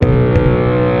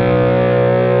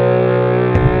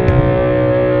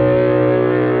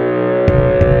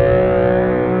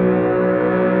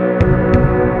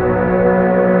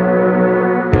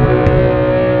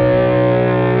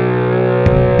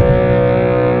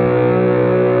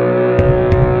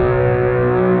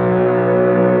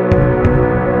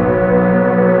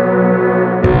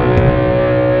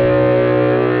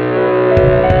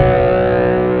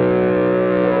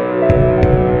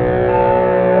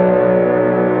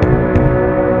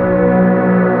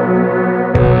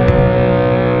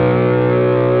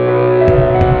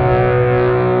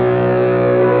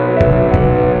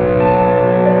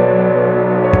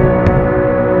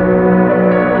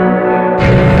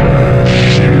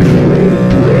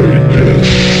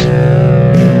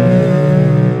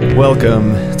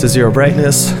Welcome to Zero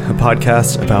Brightness, a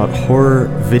podcast about horror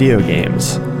video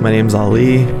games. My name's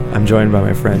Ali. I'm joined by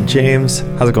my friend James.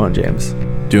 How's it going, James?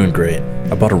 Doing great.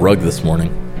 I bought a rug this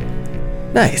morning.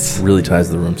 Nice. Really ties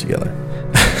the room together.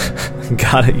 You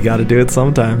gotta do it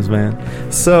sometimes,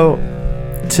 man. So,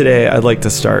 today I'd like to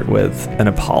start with an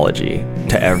apology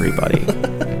to everybody.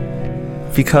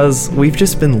 Because we've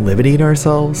just been limiting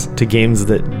ourselves to games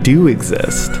that do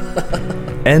exist.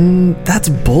 And that's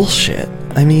bullshit.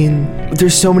 I mean,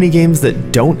 there's so many games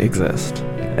that don't exist.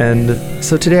 And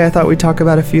so today I thought we'd talk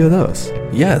about a few of those.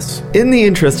 Yes. In the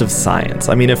interest of science.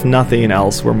 I mean, if nothing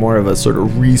else, we're more of a sort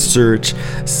of research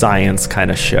science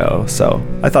kind of show. So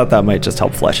I thought that might just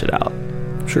help flesh it out.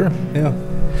 Sure, yeah.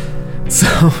 So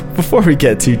before we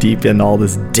get too deep in all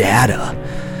this data,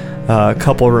 a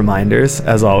couple reminders.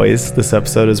 As always, this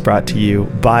episode is brought to you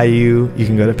by you. You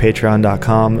can go to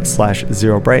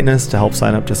patreon.com/zerobrightness to help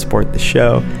sign up to support the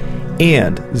show.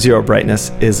 And Zero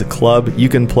Brightness is a club. You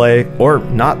can play, or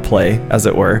not play, as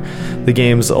it were, the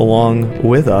games along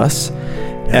with us.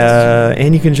 Yes.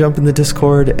 And you can jump in the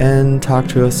Discord and talk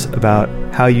to us about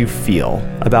how you feel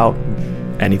about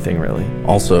anything, really.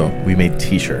 Also, we made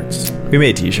t-shirts.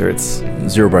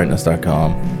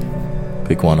 Zerobrightness.com.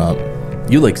 Pick one up.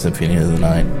 You like Symphony of the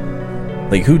Night.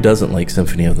 Like, who doesn't like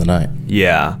Symphony of the Night?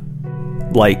 Yeah.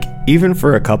 Like, even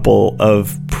for a couple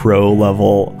of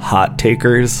pro-level hot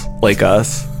takers like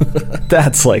us,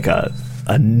 that's like a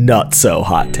nutso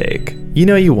hot take. You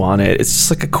know you want it. It's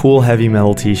just like a cool heavy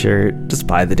metal t-shirt. Just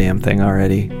buy the damn thing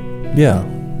already. Yeah.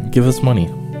 Give us money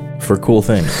for cool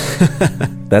things.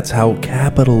 That's how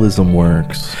capitalism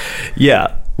works.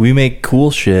 Yeah. We make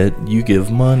cool shit. You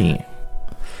give money.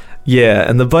 Yeah,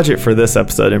 and the budget for this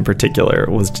episode in particular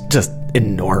was just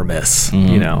enormous,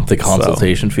 you know. The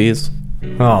consultation fees.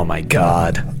 Oh my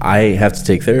god. I have to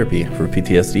take therapy for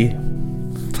PTSD.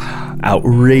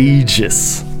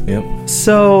 Outrageous. Yep.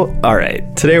 So,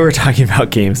 alright, today we're talking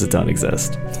about games that don't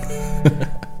exist.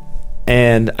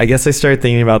 And I guess I started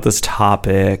thinking about this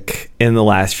topic in the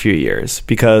last few years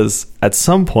because at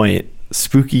some point,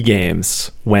 spooky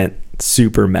games went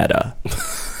super meta.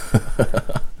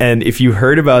 And if you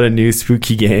heard about a new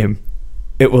spooky game,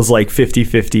 it was like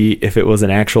 50-50 if it was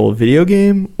an actual video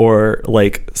game or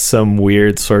like some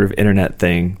weird sort of internet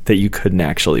thing that you couldn't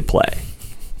actually play.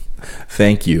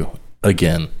 Thank you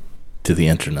again to the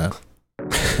internet.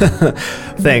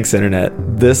 Thanks, internet.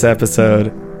 This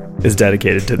episode is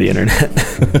dedicated to the internet.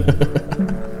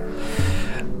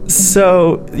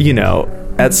 So, you know,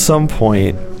 at some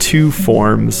point, two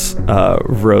forms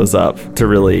rose up to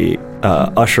really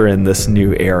usher in this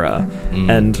new era.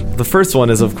 And the first one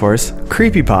is, of course,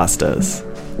 creepypastas,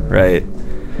 right?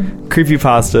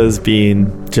 Creepypastas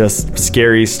being just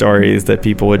scary stories that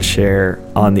people would share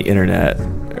on the internet.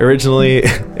 Originally,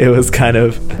 it was kind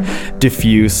of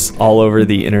diffuse all over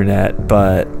the internet,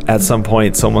 but at some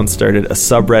point, someone started a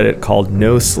subreddit called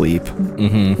No Sleep,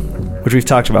 which we've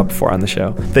talked about before on the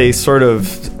show. They sort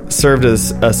of served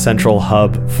as a central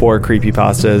hub for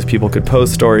creepypastas. People could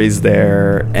post stories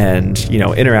there and, you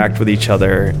know, interact with each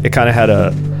other. It kind of had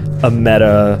a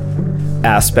meta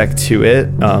aspect to it.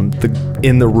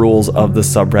 In the rules of the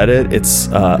subreddit, it's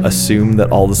assumed that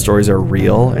all the stories are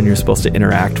real and you're supposed to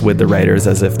interact with the writers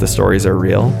as if the stories are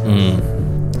real.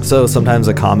 So sometimes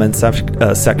the comment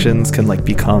sections can like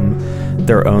become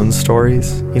their own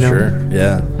stories, you know? Sure,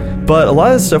 yeah. But a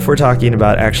lot of the stuff we're talking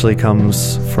about actually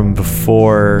comes from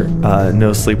before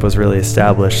No Sleep was really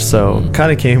established. So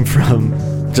kind of came from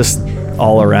just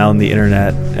all around the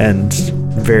internet and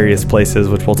various places,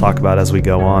 which we'll talk about as we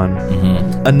go on.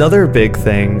 Another big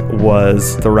thing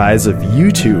was the rise of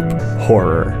YouTube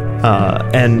horror.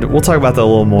 And we'll talk about that a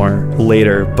little more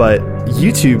later. But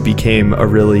YouTube became a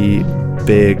really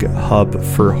big hub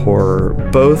for horror,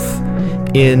 both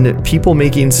in people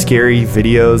making scary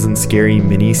videos and scary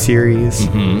miniseries,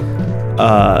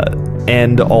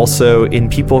 and also in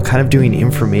people kind of doing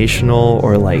informational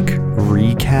or like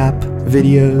recap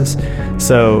videos.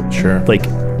 So, sure, like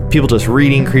people just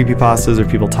reading creepypastas or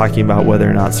people talking about whether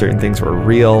or not certain things were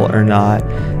real or not.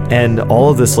 And all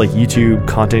of this like YouTube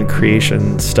content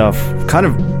creation stuff kind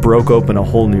of broke open a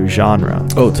whole new genre.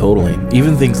 Oh, totally.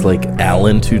 Even things like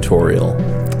Alan Tutorial.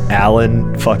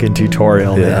 Alan fucking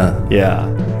Tutorial, man. Yeah.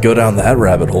 Go down that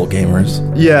rabbit hole, gamers.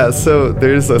 Yeah, so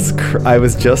there's this, I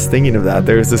was just thinking of that.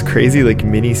 There's this crazy like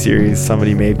mini series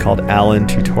somebody made called Alan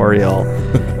Tutorial.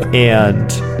 And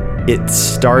it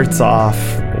starts off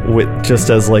with just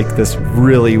as like this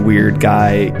really weird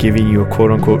guy giving you a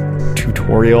quote unquote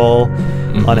tutorial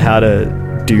on how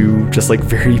to do just like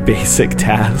very basic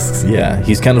tasks. Yeah,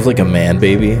 he's kind of like a man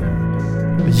baby.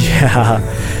 Yeah,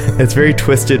 it's very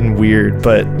twisted and weird,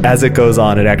 but as it goes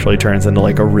on, it actually turns into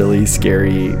like a really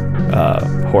scary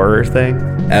horror thing.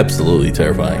 Absolutely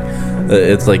terrifying.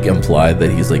 It's like implied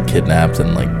that he's like kidnapped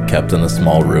and like kept in a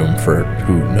small room for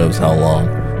who knows how long.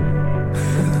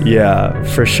 Yeah,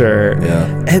 for sure.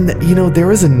 Yeah. And, you know, there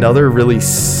was another really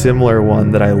similar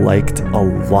one that I liked a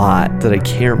lot that I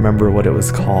can't remember what it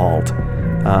was called.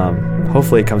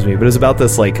 Hopefully it comes to me. But it was about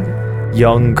this, like,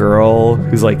 young girl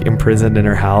who's, like, imprisoned in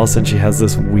her house, and she has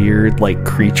this weird, like,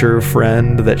 creature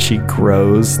friend that she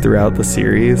grows throughout the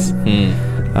series. It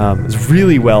was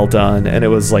really well done, and it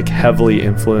was, like, heavily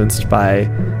influenced by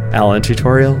Alan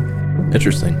Tutorial.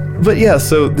 Interesting. But yeah,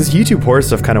 so this YouTube horror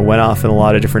stuff kind of went off in a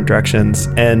lot of different directions,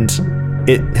 and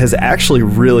it has actually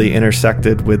really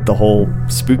intersected with the whole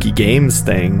spooky games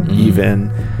thing,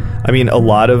 even. I mean, a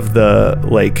lot of the,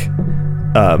 like,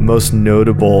 most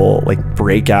notable, like,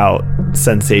 breakout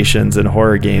sensations in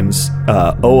horror games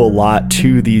owe a lot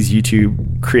to these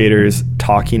YouTube creators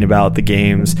talking about the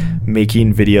games,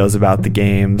 making videos about the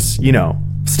games, you know,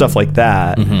 stuff like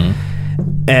that.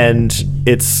 And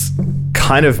it's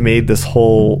kind of made this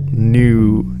whole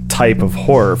new type of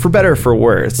horror, for better or for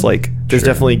worse. Like, there's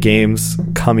definitely games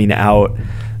coming out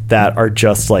that are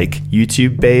just like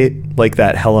YouTube bait, like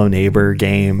that Hello Neighbor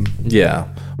game. Yeah.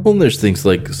 Well, and there's things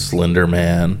like Slender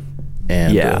Man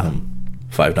and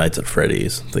Five Nights at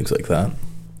Freddy's, things like that.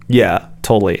 Yeah,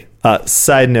 totally.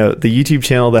 Side note, the YouTube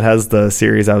channel that has the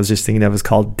series I was just thinking of is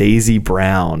called Daisy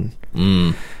Brown.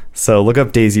 So look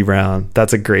up Daisy Brown.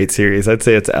 That's a great series. I'd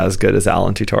say it's as good as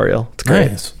Alan Tutorial. It's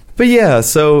great. Nice. But yeah,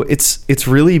 so it's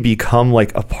really become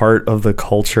like a part of the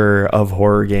culture of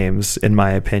horror games, in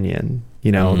my opinion.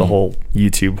 You know, the whole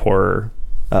YouTube horror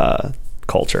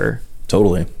culture.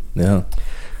 Totally. Yeah.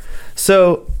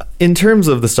 So in terms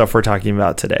of the stuff we're talking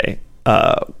about today,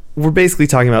 we're basically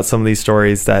talking about some of these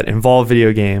stories that involve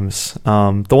video games.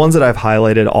 The ones that I've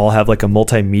highlighted all have like a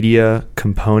multimedia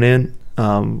component,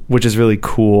 which is really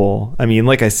cool. I mean,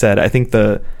 like I said, I think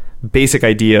the basic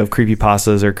idea of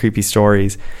creepypastas or creepy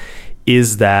stories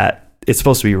is that it's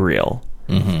supposed to be real.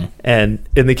 And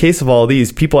in the case of all of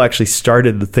these, people actually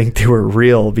started to think they were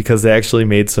real because they actually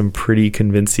made some pretty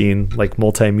convincing, like,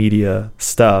 multimedia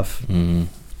stuff.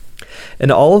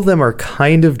 And all of them are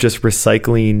kind of just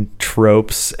recycling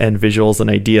tropes and visuals and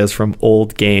ideas from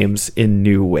old games in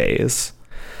new ways.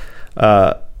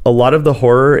 A lot of the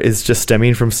horror is just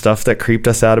stemming from stuff that creeped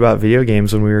us out about video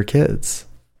games when we were kids.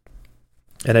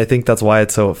 And I think that's why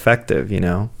it's so effective, you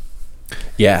know?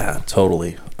 Yeah,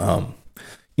 totally.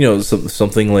 You know,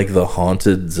 something like the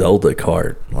haunted Zelda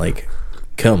cart. Like,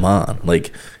 come on.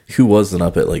 Like, who wasn't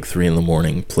up at like 3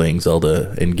 a.m. playing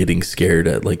Zelda and getting scared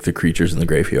at like the creatures in the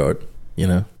graveyard, you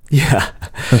know? Yeah,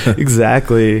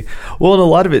 exactly. Well, and a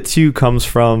lot of it too comes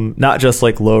from not just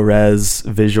like low res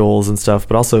visuals and stuff,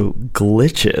 but also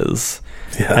glitches.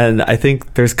 Yeah. And I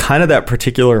think there's kind of that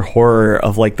particular horror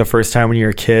of like the first time when you're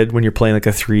a kid, when you're playing like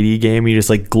a 3D game, you just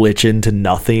like glitch into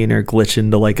nothing or glitch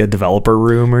into like a developer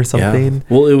room or something. Yeah.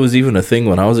 Well, it was even a thing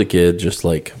when I was a kid, just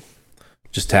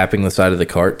tapping the side of the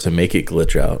cart to make it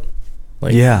glitch out.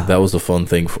 Like, yeah, that was a fun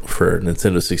thing for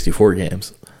Nintendo 64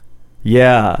 games.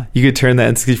 Yeah, you could turn the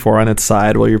N64 on its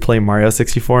side while you're playing Mario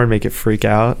 64 and make it freak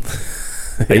out.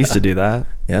 I used to do that.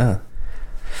 Yeah.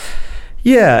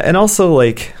 Yeah, and also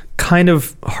like kind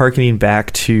of hearkening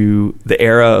back to the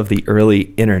era of the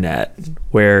early internet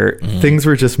where things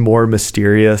were just more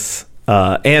mysterious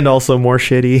and also more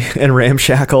shitty and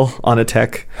ramshackle on a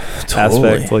tech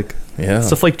aspect. Like, yeah,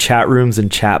 stuff like chat rooms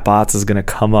and chat bots is going to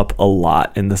come up a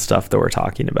lot in the stuff that we're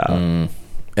talking about.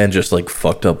 And just like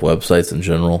fucked up websites in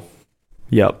general.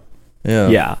 Yep. Yeah.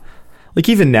 Yeah. Like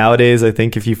even nowadays, I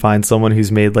think if you find someone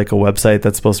who's made like a website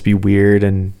that's supposed to be weird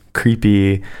and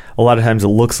creepy, a lot of times it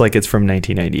looks like it's from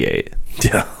 1998.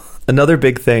 Yeah. Another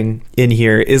big thing in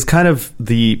here is kind of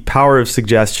the power of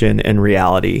suggestion and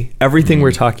reality. Everything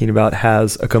we're talking about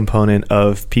has a component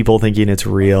of people thinking it's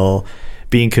real,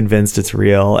 being convinced it's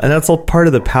real. And that's all part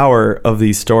of the power of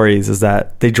these stories, is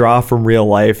that they draw from real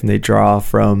life and they draw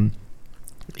from,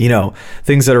 you know,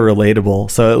 things that are relatable.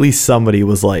 So at least somebody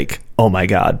was like, oh my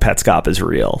God, Petscop is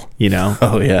real, you know?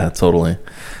 Oh yeah, totally.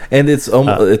 And it's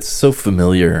it's so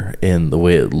familiar in the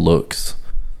way it looks.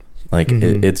 Like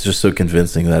it's just so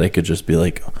convincing that it could just be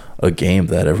like a game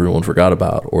that everyone forgot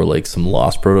about, or like some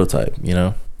lost prototype, you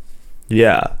know?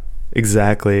 Yeah,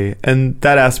 exactly. And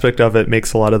that aspect of it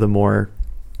makes a lot of the more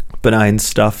benign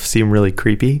stuff seem really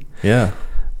creepy. Yeah.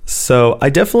 So I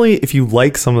definitely, if you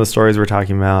like some of the stories we're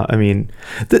talking about, I mean,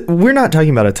 we're not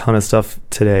talking about a ton of stuff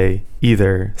today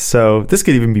either. So this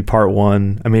could even be part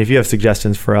one. I mean, if you have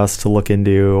suggestions for us to look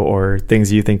into or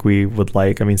things you think we would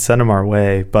like, I mean, send them our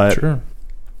way. But Sure.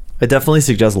 I definitely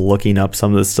suggest looking up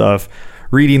some of this stuff,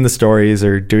 reading the stories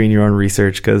or doing your own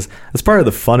research, because that's part of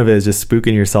the fun of it, is just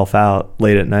spooking yourself out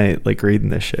late at night, like reading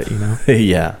this shit, you know?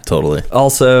 Yeah, totally.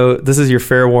 Also, this is your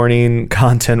fair warning,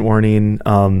 content warning.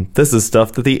 This is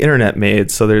stuff that the internet made.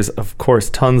 So there's, of course,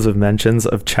 tons of mentions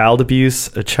of child abuse,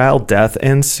 child death,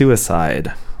 and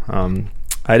suicide.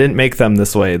 I didn't make them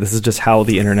this way. This is just how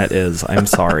the internet is. I'm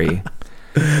sorry.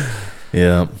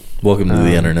 Yeah. Welcome to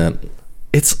the internet.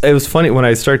 It was funny when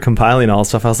I started compiling all this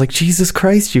stuff. I was like, Jesus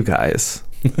Christ, you guys,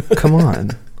 come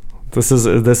on. This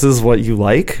is what you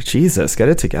like? Jesus, get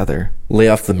it together. Lay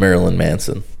off the Marilyn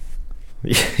Manson.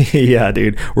 Yeah,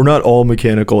 dude. We're not all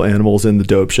mechanical animals in the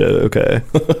dope shit, okay?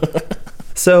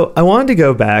 So I wanted to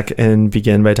go back and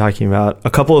begin by talking about a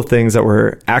couple of things that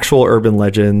were actual urban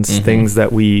legends, things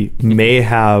that we may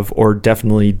have or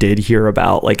definitely did hear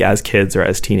about, like as kids or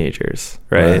as teenagers,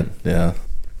 right? Yeah.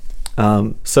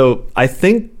 So I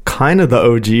think kind of the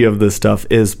OG of this stuff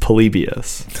is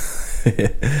Polybius.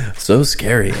 So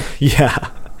scary. Yeah.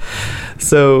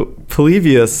 So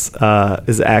Polybius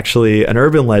is actually an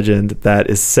urban legend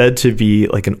that is said to be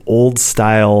like an old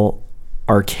style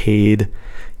arcade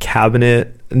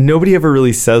cabinet. Nobody ever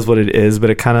really says what it is, but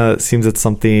it kind of seems it's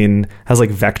something, has like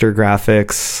vector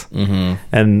graphics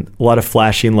and a lot of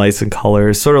flashing lights and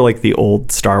colors, sort of like the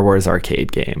old Star Wars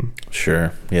arcade game.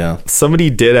 Sure. Yeah. Somebody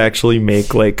did actually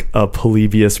make like a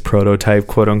Polybius prototype,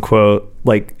 quote unquote,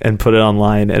 like, and put it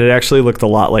online, and it actually looked a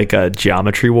lot like a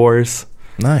Geometry Wars.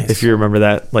 Nice. If you remember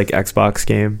that like Xbox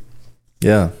game.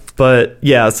 Yeah. But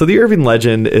yeah, so the urban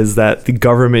legend is that the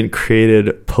government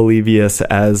created Polybius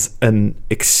as an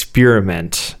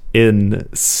experiment in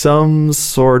some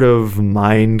sort of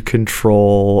mind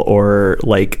control or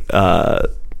like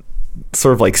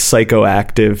sort of like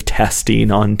psychoactive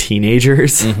testing on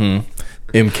teenagers.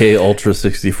 MK Ultra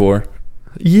 64.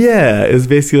 Yeah, it was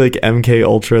basically like MK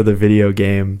Ultra, the video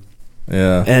game.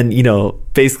 Yeah. And, you know,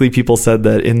 basically people said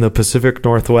that in the Pacific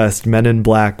Northwest, men in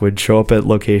black would show up at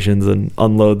locations and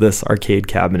unload this arcade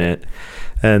cabinet.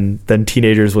 And then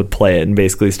teenagers would play it and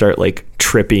basically start like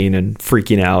tripping and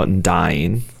freaking out and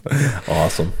dying.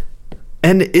 Awesome.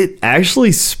 And it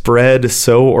actually spread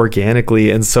so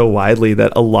organically and so widely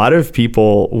that a lot of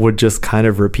people would just kind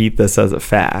of repeat this as a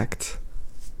fact.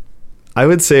 I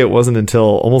would say it wasn't until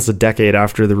almost a decade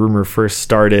after the rumor first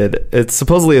started. It's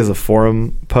supposedly as a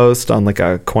forum post on like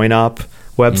a CoinOp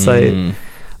website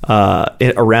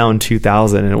around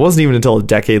 2000. And it wasn't even until a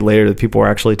decade later that people were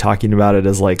actually talking about it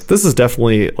as like, this is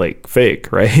definitely like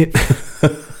fake, right?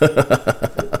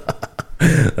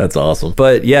 That's awesome.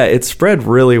 But yeah, it spread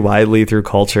really widely through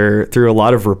culture, through a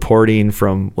lot of reporting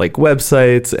from like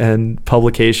websites and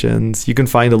publications. You can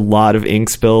find a lot of ink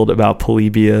spilled about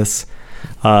Polybius.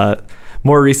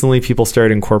 More recently, people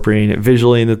started incorporating it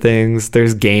visually into things.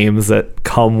 There's games that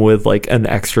come with like an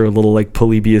extra little like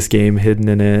Polybius game hidden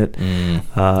in it.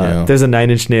 Yeah. There's a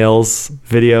Nine Inch Nails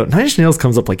video. Nine Inch Nails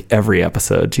comes up like every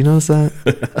episode. Do you notice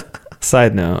that?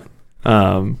 Side note.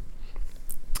 I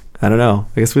don't know.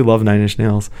 I guess we love Nine Inch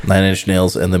Nails. Nine Inch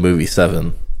Nails and the movie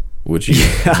Seven, which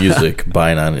used music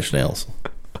by Nine Inch Nails.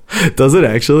 Does it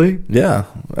actually? Yeah.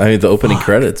 I mean, the opening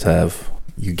credits have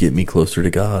 "You Get Me Closer to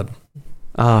God."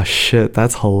 Oh shit,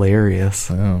 that's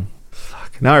hilarious. Oh.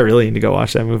 Fuck. Now I really need to go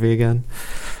watch that movie again.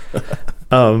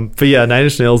 But yeah, Nine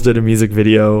Inch Nails did a music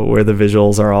video where the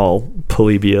visuals are all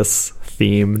Polybius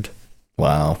themed.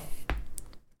 Wow.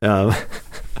 But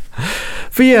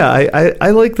yeah,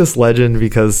 I like this legend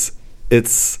because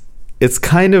it's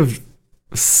kind of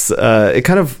it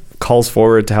kind of calls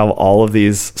forward to how all of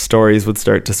these stories would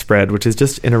start to spread, which is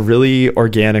just in a really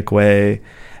organic way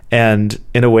and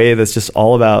in a way that's just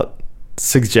all about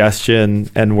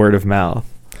suggestion and word of mouth.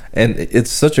 And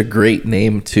it's such a great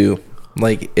name too.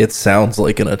 Like, it sounds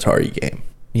like an Atari game,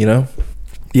 you know?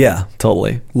 Yeah,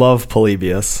 totally. Love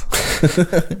Polybius.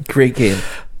 Great game.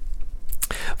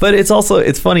 But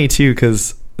it's funny too,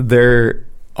 because there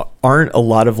aren't a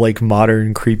lot of like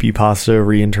modern creepypasta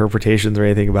reinterpretations or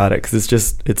anything about it,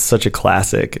 because it's such a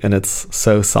classic and it's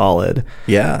so solid.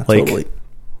 Yeah, like, totally.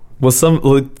 Well,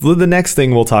 the next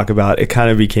thing we'll talk about, it kind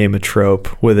of became a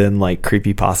trope within like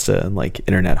creepypasta and like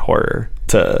internet horror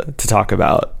to talk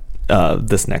about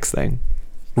this next thing.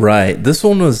 Right. This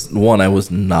one was one I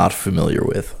was not familiar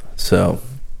with. So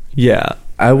yeah,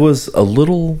 I was a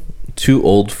little too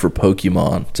old for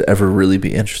Pokemon to ever really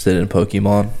be interested in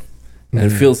Pokemon. And it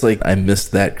feels like I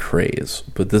missed that craze.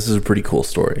 But this is a pretty cool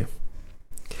story.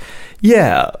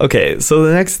 Yeah. Okay. So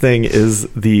the next thing is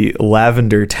the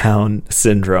Lavender Town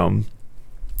syndrome,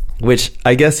 which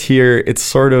I guess here it's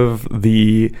sort of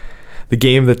the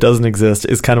game that doesn't exist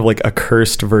is kind of like a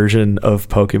cursed version of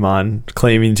Pokemon,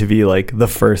 claiming to be like the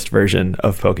first version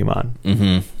of Pokemon.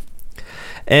 Mm-hmm.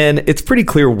 And it's pretty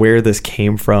clear where this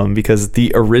came from because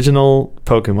the original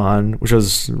Pokemon, which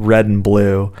was Red and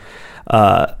Blue,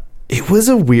 it was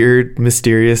a weird,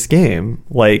 mysterious game.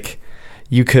 Like,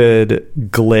 you could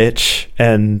glitch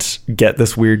and get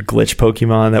this weird glitch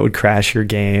Pokemon that would crash your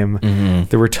game. Mm-hmm.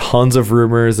 There were tons of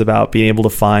rumors about being able to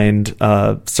find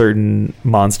certain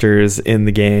monsters in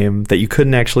the game that you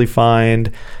couldn't actually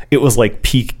find. It was like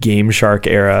peak Game Shark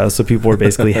era, so people were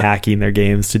basically hacking their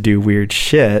games to do weird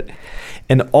shit.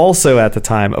 And also at the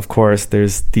time, of course,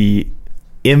 there's the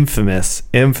infamous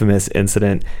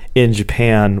incident in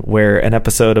Japan where an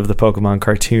episode of the Pokemon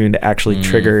cartoon actually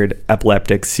triggered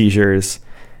epileptic seizures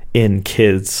in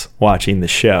kids watching the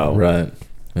show. Right.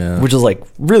 Yeah. Which is like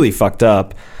really fucked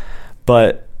up.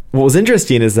 But what was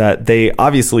interesting is that they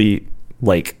obviously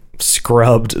like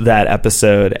scrubbed that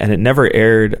episode and it never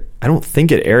aired. I don't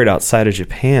think it aired outside of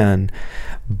Japan,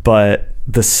 but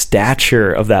the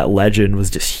stature of that legend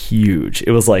was just huge.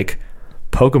 It was like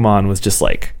Pokemon was just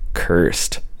like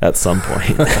cursed at some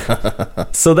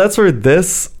point. So that's where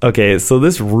this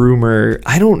rumor,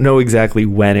 I don't know exactly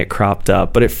when it cropped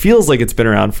up, but it feels like it's been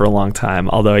around for a long time,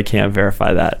 although I can't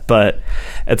verify that. But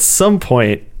at some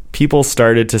point people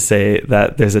started to say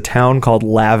that there's a town called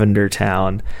Lavender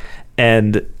Town,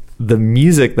 and the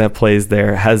music that plays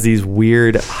there has these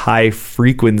weird high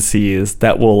frequencies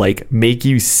that will like make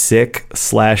you sick /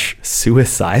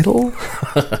 suicidal.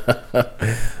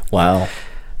 Wow.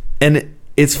 And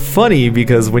it's funny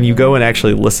because when you go and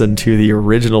actually listen to the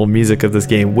original music of this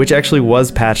game, which actually was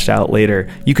patched out later,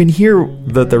 you can hear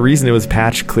that the reason it was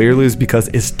patched clearly is because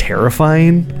it's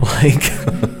terrifying. Like,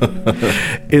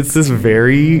 it's this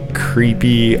very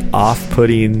creepy,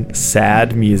 off-putting,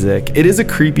 sad music. It is a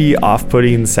creepy,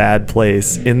 off-putting, sad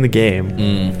place in the game.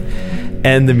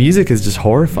 And the music is just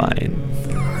horrifying.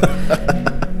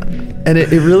 And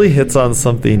it really hits on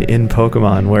something in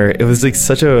Pokemon where it was like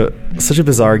such a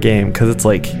bizarre game because it's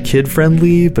like kid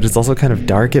friendly, but it's also kind of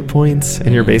dark at points,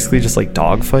 and you're basically just like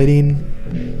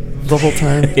dogfighting the whole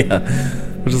time. Yeah.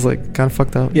 Which is like kind of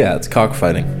fucked up. Yeah, it's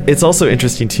cockfighting. It's also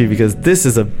interesting too because this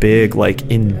is a big like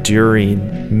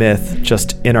enduring myth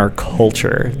just in our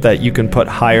culture that you can put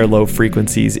high or low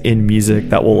frequencies in music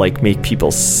that will like make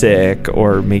people sick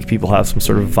or make people have some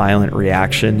sort of violent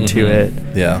reaction to it.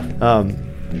 Yeah.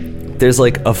 There's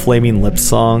like a Flaming Lips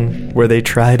song where they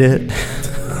tried it.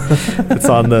 It's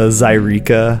on the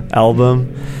Zyrika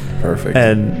album. Perfect.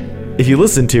 And if you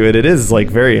listen to it, it is like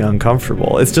very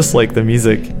uncomfortable. It's just like the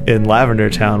music in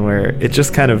Lavender Town where it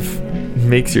just kind of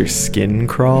makes your skin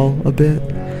crawl a bit.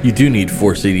 You do need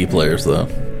 4 CD players though.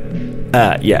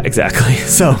 Yeah, exactly.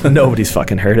 So nobody's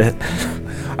fucking heard it.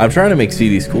 I'm trying to make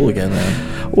CDs cool again,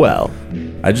 man. Well,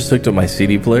 I just hooked up my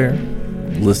CD player,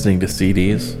 listening to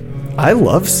CDs. I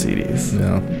love CDs.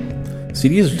 Yeah.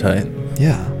 CDs are tight.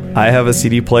 Yeah. I have a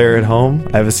CD player at home.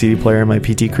 I have a CD player in my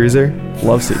PT Cruiser.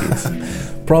 Love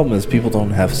CDs. Problem is people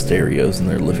don't have stereos in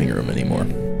their living room anymore.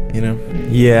 You know?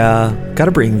 Yeah.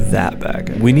 Gotta bring that back.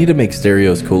 We need to make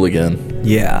stereos cool again.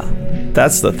 Yeah.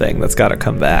 That's the thing that's gotta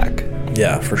come back.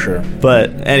 Yeah, for sure.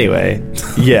 But anyway,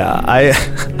 yeah,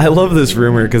 I love this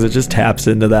rumor because it just taps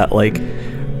into that like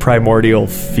primordial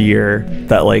fear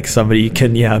that like somebody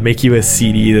can make you a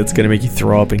CD that's gonna make you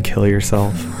throw up and kill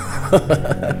yourself.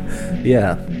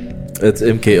 Yeah, it's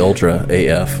MK Ultra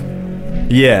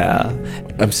AF. Yeah,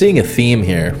 I'm seeing a theme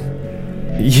here.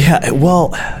 Yeah,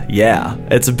 well, yeah,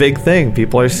 it's a big thing.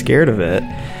 People are scared of it.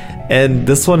 And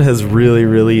this one has really,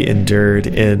 really endured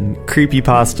in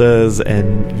creepypastas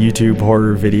and YouTube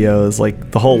horror videos.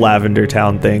 Like, the whole Lavender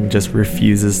Town thing just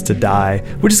refuses to die,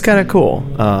 which is kind of cool.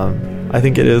 I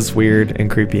think it is weird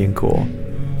and creepy and cool.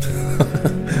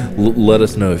 Let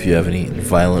us know if you have any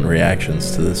violent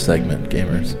reactions to this segment,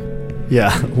 gamers.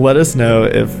 Yeah, let us know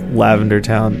if Lavender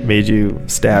Town made you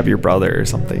stab your brother or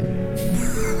something.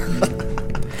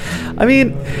 I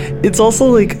mean, it's also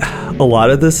like a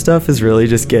lot of this stuff is really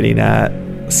just getting at,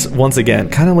 once again,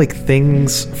 kind of like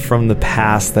things from the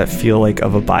past that feel like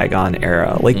of a bygone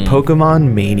era. Like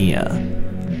Pokemon Mania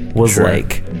was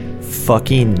like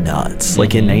fucking nuts.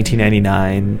 Like in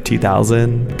 1999,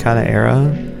 2000 kind of era.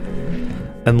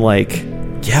 And like,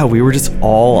 yeah, we were just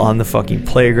all on the fucking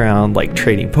playground, like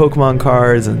trading Pokemon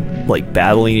cards and like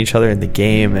battling each other in the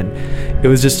game, and it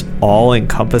was just all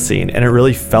encompassing, and it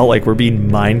really felt like we're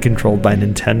being mind controlled by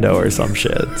Nintendo or some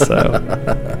shit. So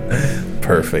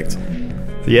perfect.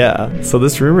 Yeah. So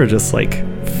this rumor just like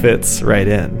fits right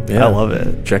in. Yeah. I love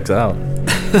it. Checks out.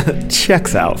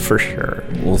 Checks out for sure.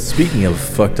 Well, speaking of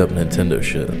fucked up Nintendo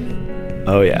shit,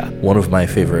 Oh yeah. one of my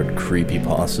favorite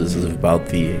creepypastas is about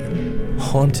the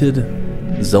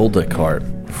haunted Zelda cart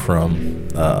from,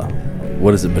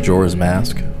 what is it, Majora's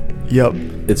Mask? Yep.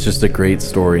 It's just a great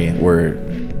story where,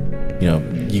 you know,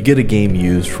 you get a game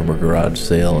used from a garage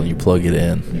sale and you plug it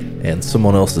in and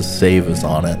someone else's save is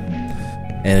on it.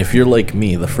 And if you're like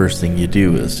me, the first thing you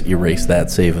do is erase that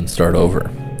save and start over.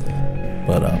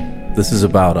 But this is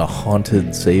about a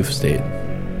haunted save state.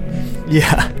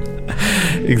 Yeah.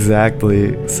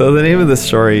 Exactly. So the name of the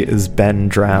story is Ben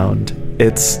Drowned.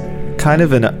 It's kind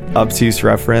of an obtuse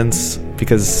reference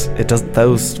because it doesn't,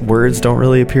 those words don't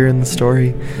really appear in the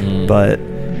story. But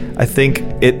I think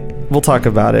we'll talk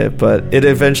about it, but it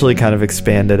eventually kind of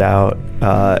expanded out,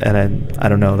 and I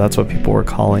don't know, that's what people were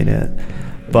calling it.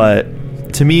 But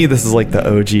to me, this is like the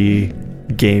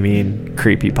OG gaming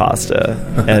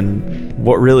creepypasta, and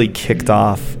what really kicked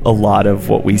off a lot of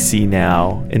what we see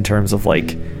now in terms of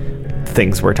like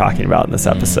things we're talking about in this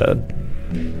episode.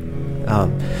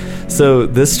 So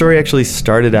this story actually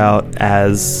started out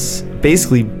as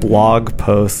basically blog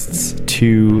posts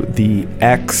to the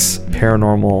X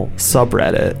paranormal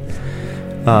subreddit.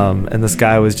 And this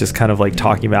guy was just kind of like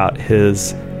talking about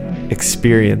his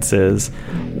experiences.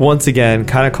 Once again,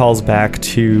 kind of calls back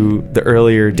to the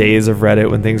earlier days of Reddit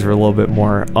when things were a little bit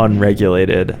more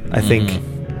unregulated. I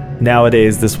think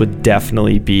nowadays this would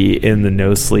definitely be in the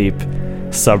No Sleep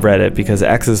subreddit because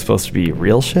X is supposed to be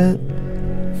real shit.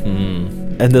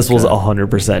 And this was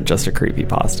 100% just a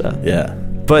creepypasta. Yeah.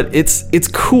 But it's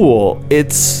cool.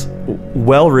 It's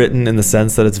well written in the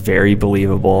sense that it's very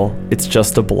believable. It's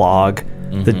just a blog.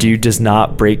 The dude does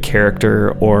not break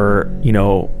character or, you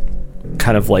know,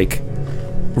 kind of like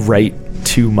write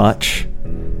too much,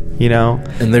 you know?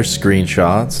 And there's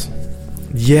screenshots.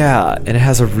 Yeah, and it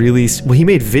has a really... Well, he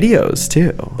made videos,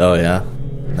 too. Oh, yeah?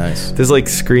 Nice. There's like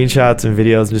screenshots and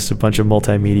videos and just a bunch of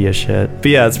multimedia shit.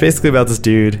 But yeah, it's basically about this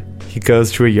dude. He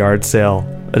goes to a yard sale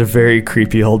at a very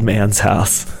creepy old man's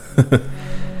house.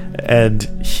 And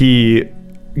he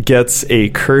gets a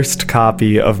cursed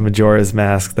copy of Majora's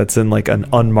Mask that's in like an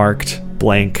unmarked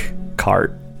blank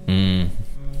cart.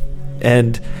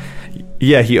 And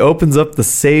yeah, he opens up the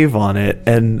save on it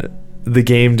and the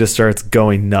game just starts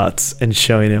going nuts and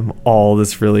showing him all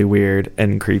this really weird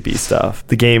and creepy stuff.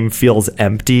 The game feels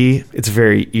empty. It's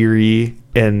very eerie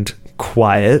and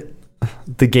quiet.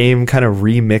 The game kind of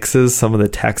remixes some of the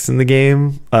text in the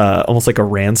game, almost like a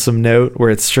ransom note where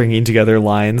it's stringing together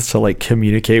lines to like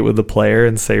communicate with the player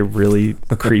and say really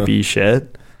creepy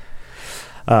shit.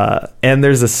 And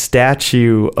there's a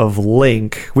statue of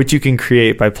Link, which you can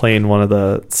create by playing one of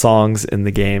the songs in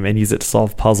the game and use it to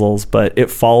solve puzzles, but it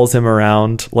follows him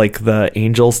around like the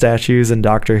angel statues in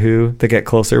Doctor Who that get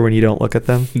closer when you don't look at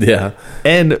them. Yeah.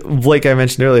 And like I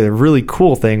mentioned earlier, the really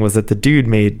cool thing was that the dude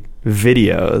made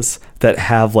videos that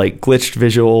have like glitched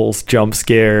visuals, jump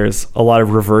scares, a lot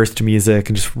of reversed music,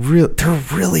 and just they're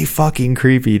really fucking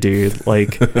creepy, dude.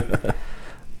 Like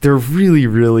they're really,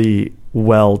 really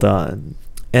well done.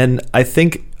 And I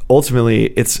think ultimately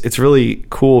it's really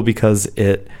cool because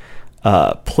it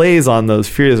plays on those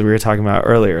fears we were talking about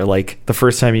earlier. Like the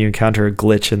first time you encounter a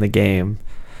glitch in the game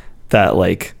that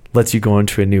like lets you go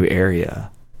into a new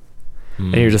area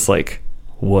and you're just like,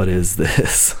 what is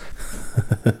this?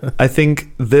 I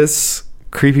think this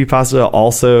creepypasta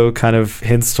also kind of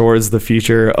hints towards the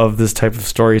future of this type of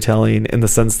storytelling in the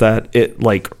sense that it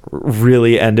like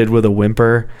really ended with a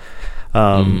whimper.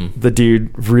 The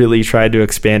dude really tried to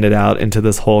expand it out into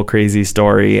this whole crazy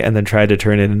story and then tried to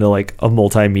turn it into like a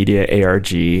multimedia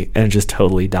ARG and it just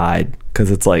totally died because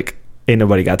it's like ain't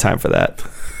nobody got time for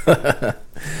that.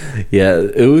 Yeah,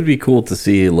 it would be cool to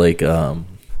see like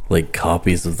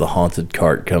copies of the haunted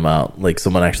cart come out, like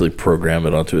someone actually program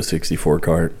it onto a 64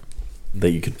 cart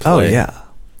that you could play. Oh yeah,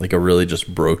 like a really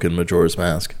just broken Majora's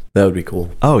Mask. That would be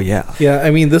cool. Oh yeah. Yeah,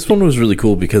 I mean, this one was really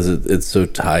cool because it's so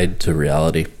tied to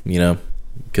reality, you know,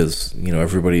 because, you know,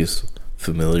 everybody's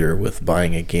familiar with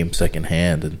buying a game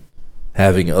secondhand and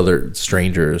having other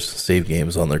strangers save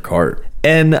games on their cart.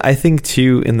 And I think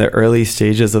too, in the early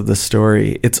stages of the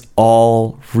story, it's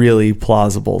all really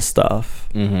plausible stuff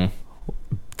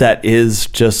that is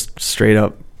just straight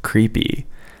up creepy.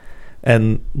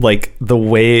 And like the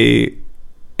way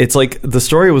it's like the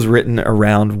story was written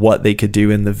around what they could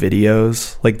do in the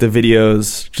videos. Like the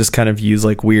videos just kind of use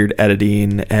like weird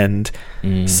editing and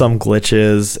some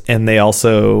glitches. And they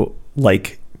also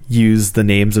like use the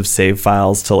names of save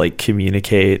files to like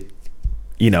communicate,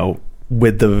 you know,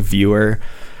 with the viewer.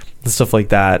 stuff like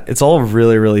that. It's all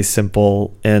really, really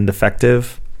simple and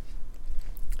effective.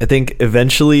 I think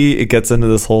eventually it gets into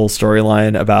this whole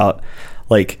storyline about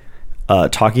like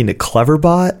talking to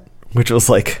Cleverbot, which was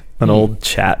like an old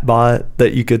chat bot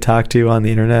that you could talk to on the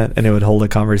internet, and it would hold a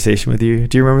conversation with you.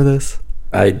 Do you remember this?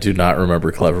 I do not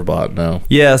remember Cleverbot, no.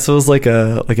 Yeah, so it was like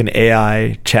an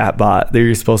AI chat bot that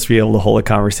you're supposed to be able to hold a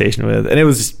conversation with, and it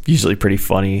was usually pretty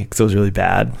funny because it was really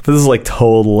bad. But this is like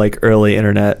total like early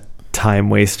internet time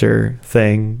waster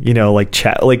thing, you know, like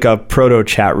chat, like a proto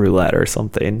chat roulette or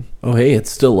something. Oh, hey, it's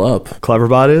still up.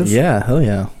 Cleverbot is? Yeah, hell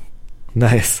yeah.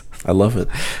 Nice. I love it.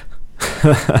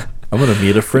 I'm going to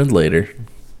meet a friend later.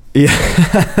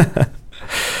 Yeah.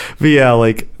 But yeah,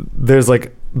 like there's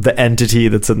like the entity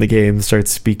that's in the game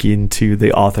starts speaking to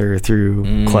the author through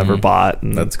Cleverbot.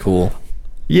 And that's cool.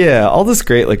 Yeah, all this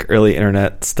great like early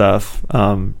internet stuff.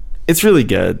 It's really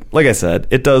good. Like I said,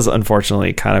 it does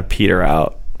unfortunately kind of peter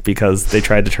out because they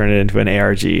tried to turn it into an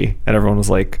ARG and everyone was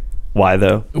like, why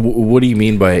though? What do you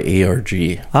mean by ARG?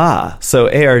 So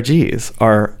ARGs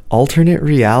are alternate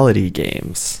reality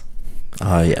games.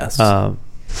 Yes.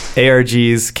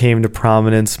 ARGs came to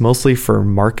prominence mostly for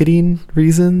marketing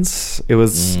reasons. It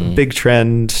was a big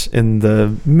trend in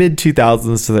the mid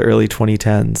 2000s to the early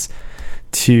 2010s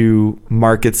to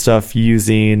market stuff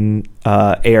using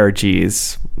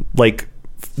ARGs. Like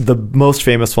the most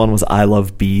famous one was I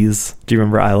Love Bees. Do you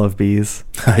remember I Love Bees?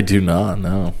 I do not,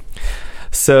 no.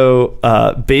 So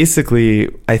basically,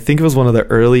 I think it was one of the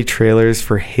early trailers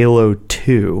for Halo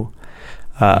 2.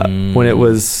 When it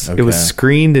was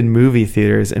screened in movie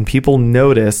theaters, and people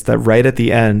noticed that right at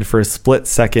the end, for a split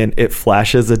second, it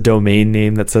flashes a domain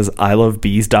name that says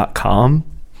ilovebees.com.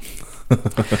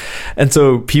 And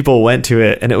so people went to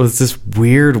it, and it was this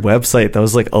weird website that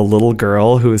was like a little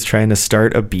girl who was trying to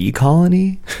start a bee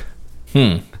colony.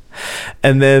 And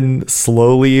then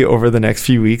slowly over the next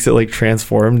few weeks, it like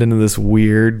transformed into this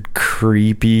weird,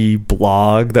 creepy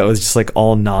blog that was just like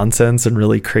all nonsense and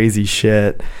really crazy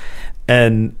shit.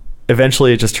 And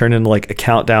eventually it just turned into like a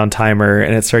countdown timer,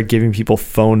 and it started giving people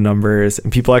phone numbers,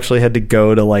 and people actually had to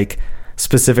go to like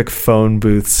specific phone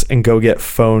booths and go get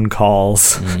phone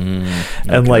calls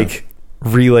and like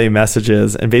relay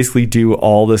messages and basically do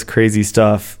all this crazy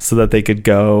stuff so that they could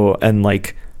go and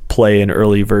like play an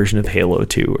early version of Halo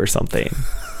 2 or something.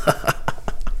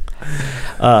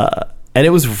 And it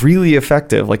was really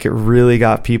effective. Like it really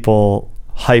got people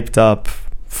hyped up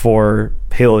for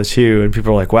Halo 2, and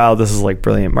people are like, wow, this is like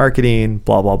brilliant marketing,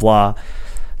 blah, blah, blah.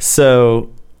 So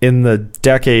in the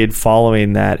decade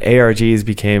following that, ARGs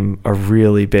became a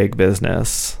really big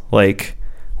business. Like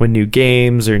when new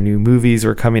games or new movies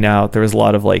were coming out, there was a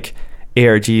lot of like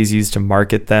ARGs used to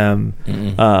market them.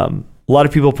 A lot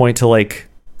of people point to like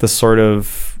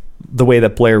the way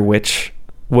that Blair Witch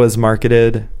was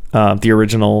marketed, the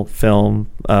original film,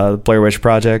 Blair Witch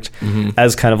Project,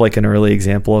 as kind of like an early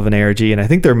example of an ARG. And I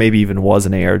think there maybe even was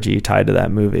an ARG tied to that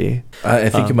movie. I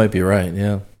think you might be right.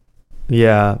 Yeah.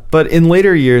 Yeah. But in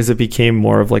later years, it became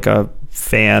more of like a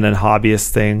fan and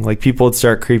hobbyist thing. Like people would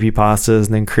start creepypastas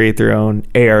and then create their own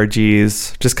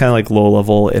ARGs, just kind of like low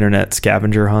level internet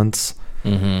scavenger hunts.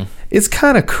 It's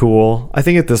kind of cool. I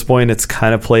think at this point it's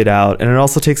kind of played out, and it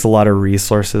also takes a lot of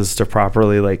resources to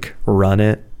properly like run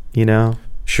it, you know?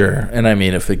 Sure. And I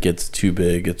mean, if it gets too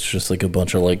big, it's just like a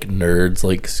bunch of like nerds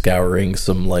like scouring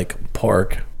some like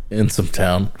park in some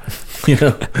town, you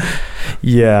know?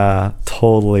 Yeah,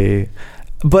 totally.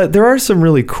 But there are some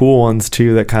really cool ones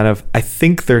too that kind of, I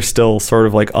think they're still sort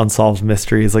of like unsolved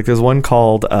mysteries. Like there's one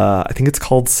called, I think it's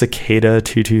called Cicada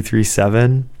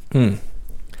 2237.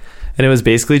 And it was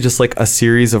basically just like a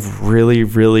series of really,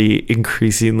 really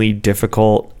increasingly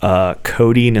difficult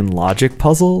coding and logic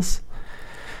puzzles.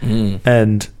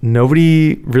 And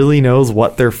nobody really knows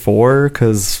what they're for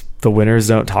because the winners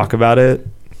don't talk about it.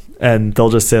 And they'll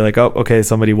just say like, oh, okay,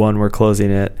 somebody won, we're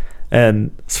closing it.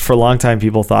 And for a long time,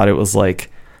 people thought it was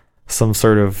like some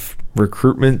sort of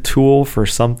recruitment tool for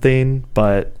something,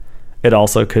 but it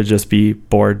also could just be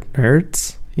bored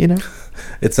nerds, you know?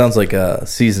 It sounds like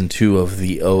season 2 of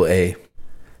the OA.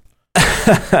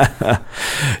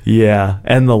 Yeah,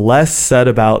 and the less said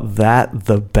about that,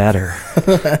 the better.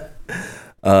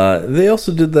 They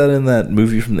also did that in that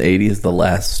movie from the 80s, The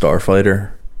Last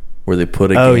Starfighter, where they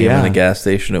put a game in a gas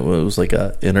station. It was like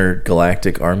a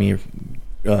intergalactic army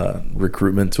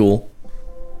recruitment tool.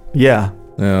 Yeah,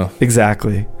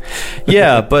 exactly.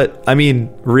 Yeah, but I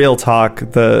mean, real talk,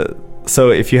 the So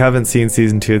if you haven't seen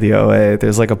season 2 of the OA,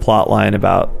 there's like a plot line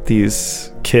about these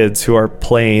kids who are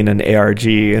playing an ARG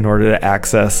in order to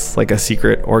access like a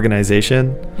secret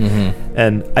organization.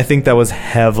 And I think that was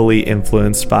heavily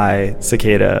influenced by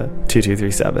Cicada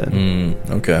 2237.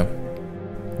 Okay.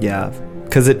 Yeah,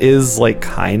 because it is like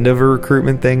kind of a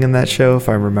recruitment thing in that show, if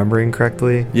I'm remembering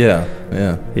correctly. Yeah.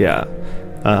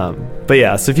 But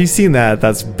yeah, so if you've seen that,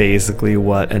 that's basically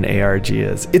what an ARG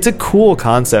is. It's a cool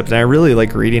concept, and I really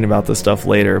like reading about this stuff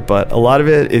later, but a lot of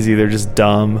it is either just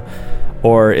dumb,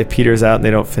 or it peters out and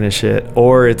they don't finish it,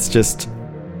 or it's just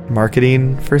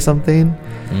marketing for something.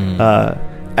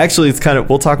 Actually, it's kind of,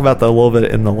 we'll talk about that a little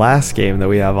bit in the last game that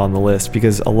we have on the list,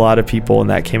 because a lot of people when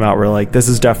that came out were like, this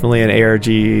is definitely an ARG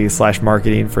 /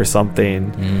 marketing for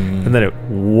something. And then it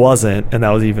wasn't, and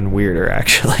that was even weirder,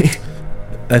 actually.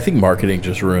 I think marketing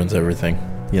just ruins everything,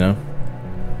 you know?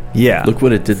 Yeah. Look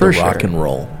what it did to rock and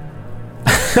roll.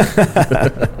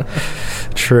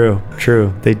 True.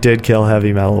 They did kill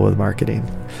heavy metal with marketing.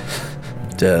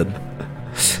 Dead.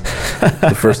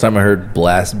 The first time I heard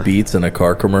blast beats in a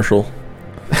car commercial.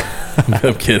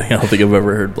 I'm kidding. I don't think I've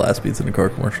ever heard blast beats in a car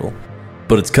commercial.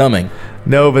 But it's coming.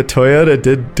 No, but Toyota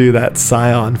did do that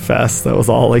Scion Fest that was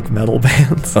all like metal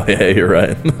bands. Oh, yeah, you're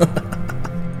right.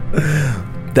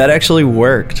 That actually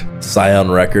worked. Scion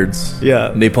Records.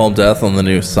 Yeah. Napalm Death on the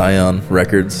new Scion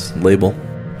Records label.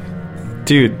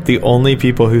 Dude, the only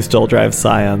people who still drive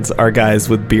Scions are guys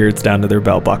with beards down to their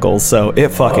belt buckles, so it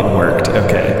fucking worked,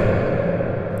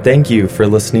 okay? Thank you for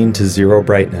listening to Zero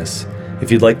Brightness.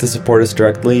 If you'd like to support us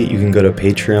directly, you can go to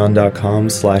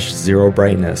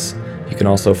patreon.com/zerobrightness. You can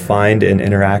also find and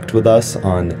interact with us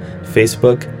on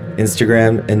Facebook,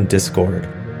 Instagram, and Discord.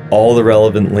 All the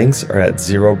relevant links are at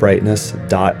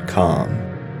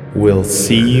zerobrightness.com. We'll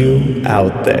see you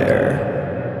out there.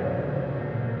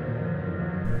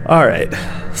 All right,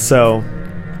 so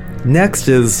next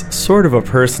is sort of a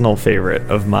personal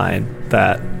favorite of mine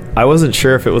that I wasn't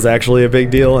sure if it was actually a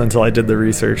big deal until I did the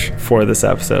research for this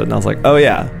episode. And I was like, oh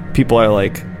yeah, people are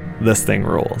like, this thing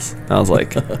rules. And I was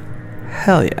like,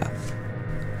 hell yeah.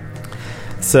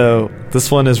 So this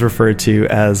one is referred to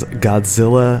as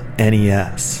Godzilla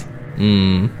NES.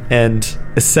 And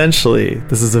essentially,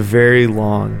 this is a very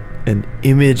long and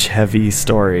image-heavy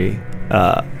story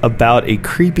about a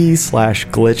creepy /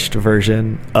 glitched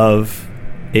version of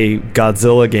a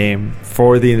Godzilla game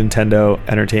for the Nintendo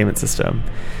Entertainment System.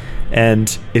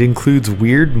 And it includes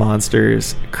weird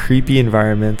monsters, creepy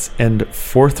environments, and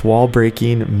fourth wall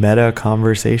breaking meta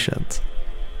conversations.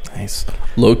 Nice.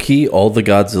 Low-key, all the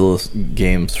Godzilla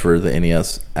games for the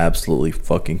NES absolutely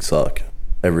fucking suck.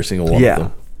 Every single one of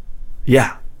them.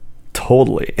 Yeah,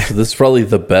 totally. So this is probably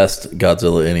the best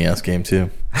Godzilla NES game too.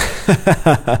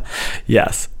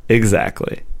 Yes,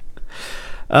 exactly.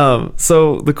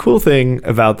 So the cool thing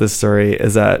about this story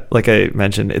is that, like I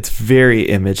mentioned, it's very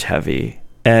image heavy.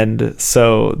 And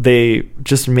so they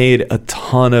just made a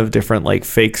ton of different like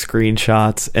fake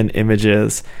screenshots and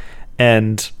images,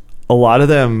 and a lot of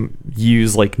them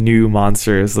use like new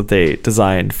monsters that they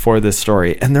designed for this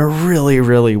story, and they're really,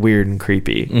 really weird and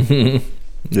creepy.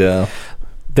 Yeah.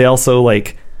 They also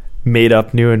like made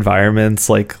up new environments,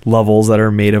 like levels that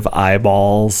are made of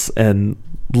eyeballs and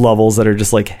levels that are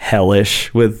just like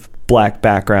hellish with black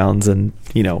backgrounds and,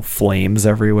 you know, flames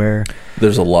everywhere.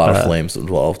 There's a lot of flames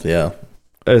involved. Yeah.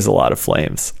 There's a lot of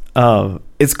flames.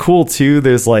 It's cool too.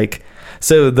 There's like,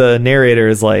 so the narrator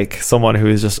is like someone who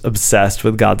is just obsessed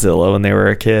with Godzilla when they were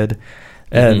a kid.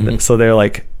 And so they're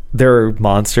like, there are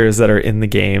monsters that are in the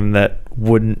game that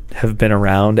wouldn't have been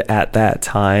around at that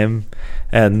time,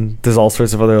 and there's all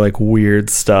sorts of other like weird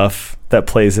stuff that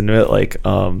plays into it, like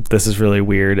this is really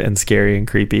weird and scary and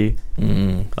creepy.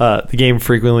 The game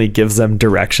frequently gives them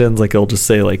directions, like it'll just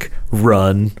say like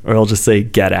run, or it'll just say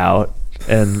get out,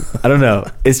 and I don't know,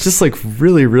 it's just like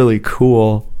really, really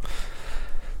cool.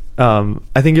 I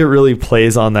think it really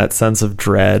plays on that sense of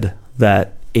dread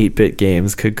that 8-bit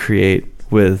games could create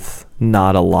with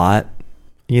not a lot,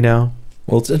 you know?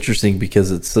 Well, it's interesting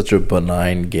because it's such a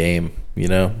benign game, you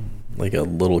know? Like a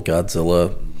little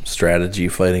Godzilla strategy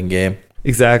fighting game.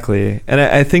 Exactly. And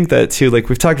I think that too, like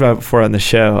we've talked about before on the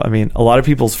show, I mean, a lot of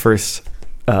people's first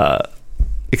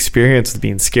experience with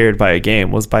being scared by a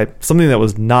game was by something that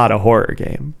was not a horror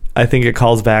game. I think it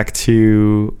calls back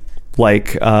to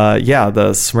like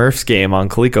the Smurfs game on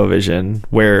ColecoVision,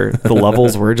 where the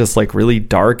levels were just like really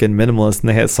dark and minimalist, and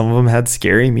they had, some of them had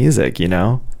scary music, you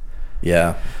know?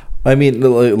 Yeah. I mean,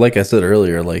 like I said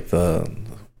earlier, like in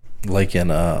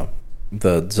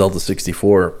the Zelda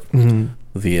 64,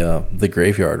 the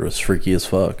graveyard was freaky as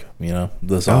fuck, you know?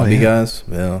 The zombie guys.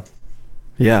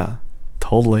 Yeah,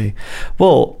 totally.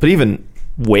 Well, but even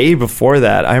way before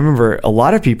that, I remember a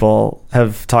lot of people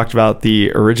have talked about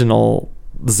the original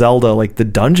Zelda, like the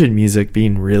dungeon music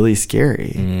being really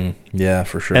scary. Yeah,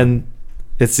 for sure. And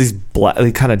it's these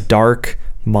like, kind of dark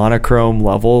monochrome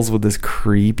levels with this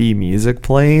creepy music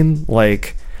playing.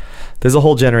 Like, there's a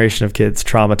whole generation of kids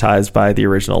traumatized by the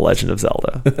original Legend of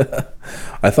Zelda.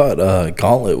 I thought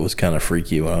Gauntlet was kind of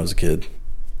freaky when I was a kid.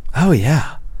 Oh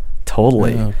yeah,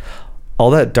 totally. Yeah.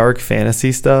 All that dark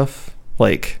fantasy stuff,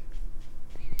 like,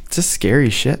 just scary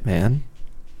shit, man.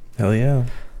 Hell yeah.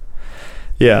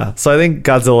 Yeah, so I think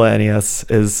Godzilla NES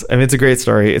is, I mean, it's a great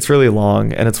story. It's really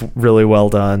long and it's really well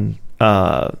done.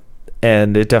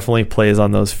 And it definitely plays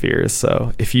on those fears.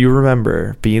 So if you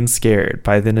remember being scared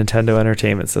by the Nintendo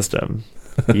Entertainment System,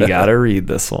 you gotta read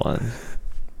this one.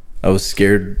 I was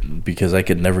scared because I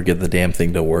could never get the damn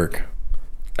thing to work.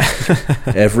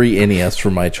 Every NES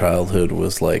from my childhood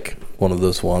was like one of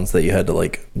those ones that you had to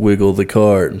like wiggle the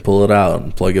cart and pull it out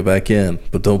and plug it back in,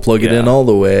 but don't plug it in all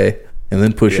the way and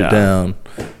then push it down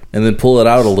and then pull it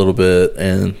out a little bit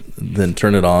and then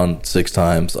turn it on 6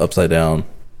 times upside down.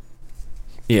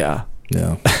 Yeah.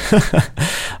 Yeah.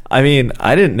 I mean,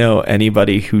 I didn't know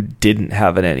anybody who didn't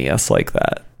have an NES like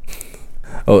that.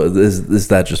 Oh, is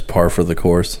that just par for the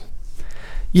course?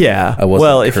 Yeah. I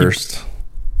wasn't cursed.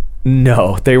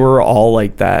 No, they were all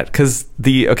like that because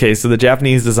so the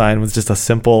Japanese design was just a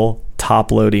simple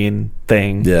top loading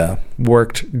thing. Yeah,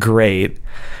 worked great.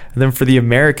 And then for the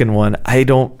American one, I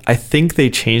think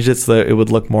they changed it so that it would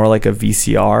look more like a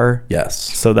VCR. Yes,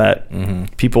 so that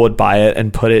people would buy it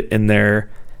and put it in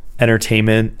their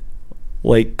entertainment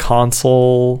like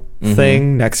console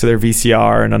thing next to their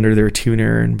VCR and under their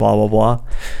tuner and blah blah blah.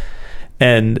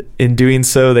 And in doing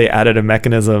so, they added a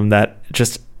mechanism that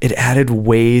just it added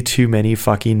way too many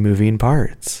fucking moving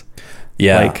parts.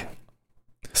 Yeah. Like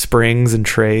springs and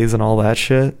trays and all that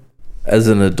shit. As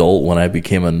an adult, when I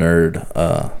became a nerd,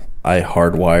 I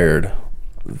hardwired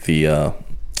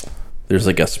there's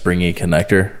like a springy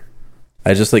connector.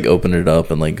 I just like opened it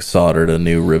up and like soldered a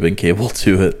new ribbon cable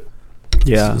to it.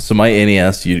 Yeah. So my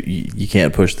NES, you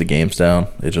can't push the games down.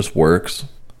 It just works.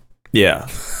 Yeah.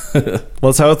 Well,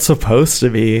 that's how it's supposed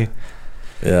to be.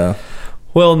 Yeah.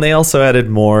 Well, and they also added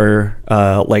more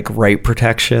like write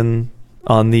protection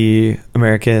on the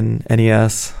American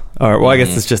NES. Or, well, I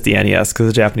guess it's just the NES because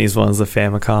the Japanese one is the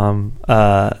Famicom.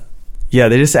 Yeah,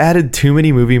 they just added too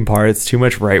many moving parts, too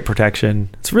much write protection.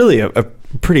 It's really a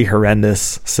pretty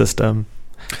horrendous system.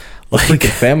 Like the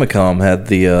Famicom had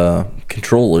the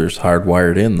controllers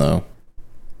hardwired in, though.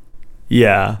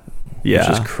 Yeah. Yeah.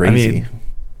 Which is crazy. I mean,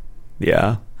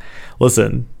 yeah.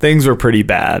 Listen, things were pretty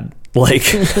bad. Like,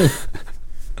 this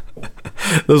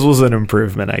was an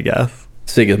improvement, I guess.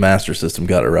 Sega Master System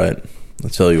got it right. I'll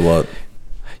tell you what.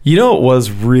 You know what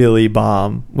was really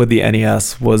bomb with the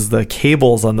NES was the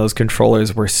cables on those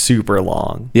controllers were super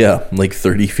long. Yeah, like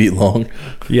 30 feet long.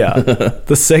 Yeah.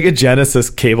 The Sega Genesis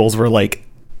cables were like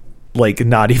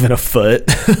not even a foot.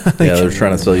 Yeah, they're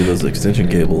trying to sell you those extension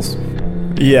cables.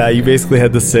 Yeah, you basically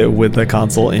had to sit with the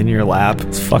console in your lap.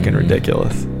 It's fucking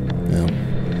ridiculous. Yeah.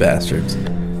 Bastards.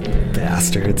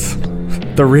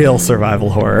 The real survival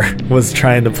horror was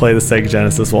trying to play the Sega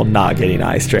Genesis while not getting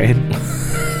eye strain.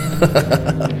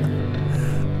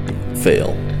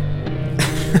 Fail.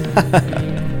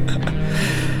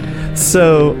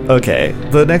 So, okay,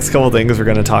 the next couple things we're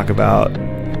going to talk about,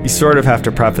 you sort of have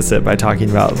to preface it by talking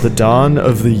about the dawn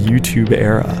of the YouTube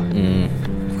era.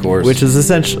 Of course. Which is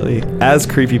essentially as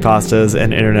creepypastas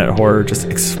and internet horror just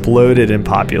exploded in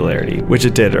popularity, which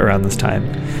it did around this time.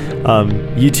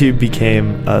 YouTube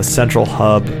became a central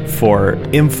hub for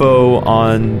info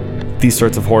on these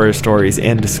sorts of horror stories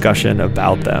and discussion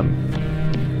about them.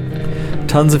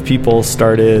 Tons of people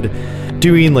started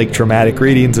doing like dramatic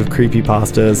readings of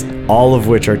creepypastas, all of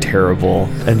which are terrible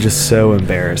and just so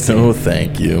embarrassing. Oh,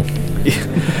 thank you.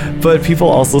 But people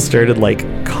also started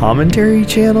like commentary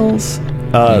channels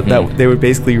that they would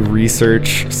basically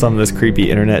research some of this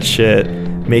creepy internet shit,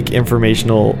 make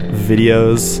informational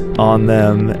videos on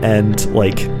them and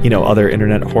like, you know, other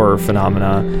internet horror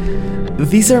phenomena.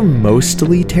 These are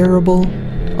mostly terrible,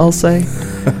 I'll say.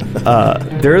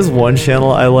 There is one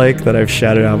channel I like that I've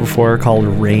shouted out before called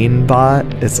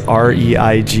Reignbot. It's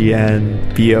REIGNBOT.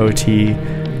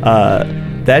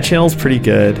 That channel's pretty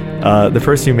good. The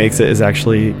person who makes it is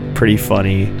actually pretty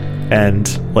funny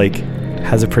and like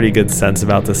has a pretty good sense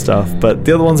about this stuff. But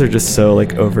the other ones are just so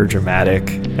like over dramatic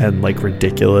and like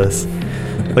ridiculous.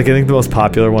 Like I think the most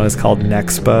popular one is called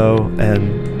Nexpo,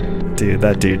 and dude,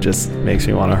 that dude just makes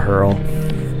me want to hurl.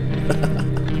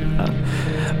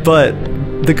 But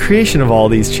the creation of all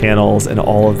these channels and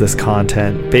all of this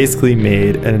content basically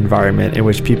made an environment in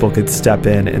which people could step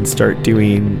in and start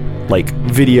doing like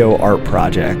video art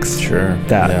projects. Sure.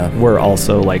 That were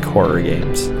also like horror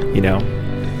games, you know?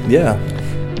 Yeah.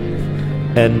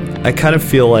 And I kind of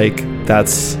feel like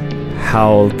that's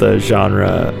how the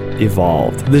genre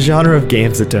evolved. The genre of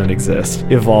games that don't exist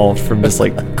evolved from just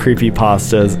like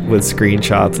creepypastas with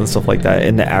screenshots and stuff like that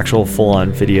into actual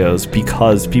full-on videos,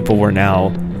 because people were now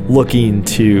looking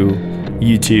to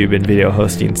YouTube and video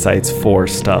hosting sites for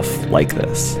stuff like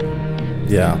this.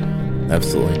 Yeah,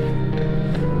 absolutely.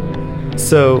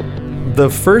 So the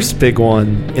first big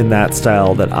one in that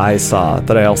style that I saw,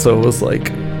 that I also was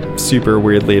like super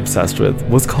weirdly obsessed with,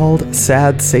 was called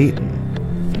Sad Satan.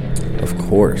 Of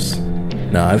course.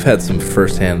 Now, I've had some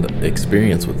firsthand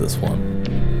experience with this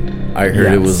one. I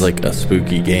heard it was like a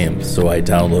spooky game, so I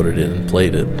downloaded it and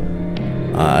played it.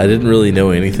 I didn't really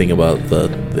know anything about the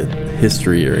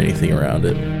history or anything around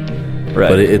it. Right.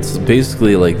 But it's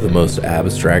basically like the most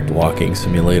abstract walking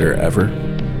simulator ever.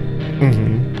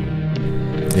 Mm-hmm.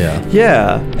 Yeah.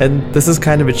 Yeah, and this is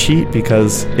kind of a cheat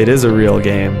because it is a real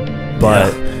game,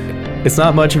 but it's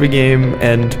not much of a game,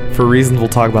 and for reasons we'll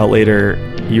talk about later,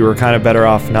 you were kind of better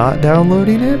off not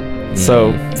downloading it.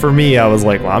 So for me, I was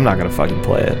like, well, I'm not going to fucking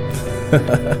play it.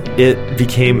 It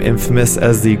became infamous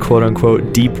as the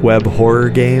quote-unquote deep web horror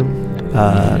game.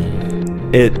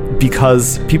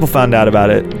 Because people found out about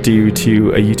it due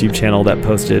to a YouTube channel that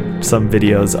posted some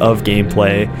videos of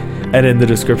gameplay, and in the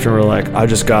description were like, I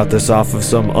just got this off of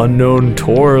some unknown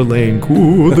Tor link.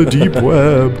 Ooh, the deep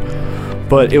web.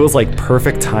 But it was like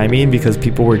perfect timing because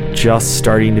people were just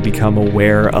starting to become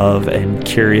aware of and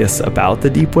curious about the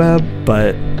deep web.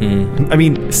 But I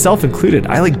mean, self-included,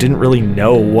 I like didn't really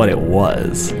know what it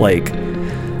was. Like,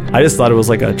 I just thought it was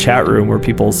like a chat room where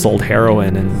people sold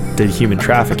heroin and did human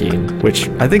trafficking, which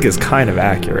I think is kind of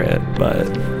accurate, but...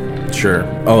 Sure.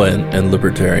 Oh, and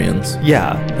libertarians.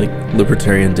 Yeah. Like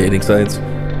libertarian dating sites?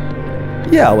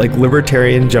 Yeah, like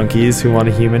libertarian junkies who want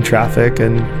to human traffic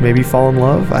and maybe fall in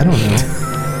love. I don't know.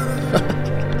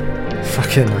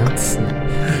 Fucking nuts.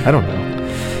 I don't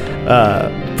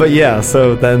know. But yeah,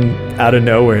 so then out of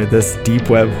nowhere, this deep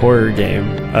web horror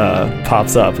game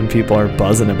pops up and people are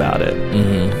buzzing about it.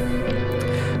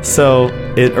 Mm-hmm. So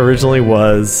it originally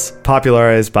was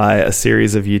popularized by a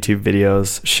series of YouTube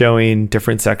videos showing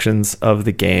different sections of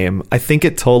the game. I think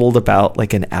it totaled about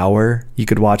like an hour. You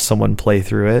could watch someone play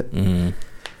through it. Mm-hmm.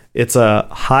 It's a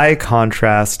high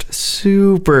contrast,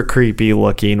 super creepy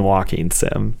looking walking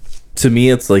sim. To me,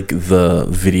 it's like the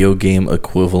video game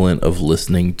equivalent of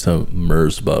listening to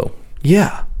Merzbow.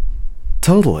 Yeah,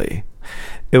 totally.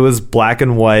 It was black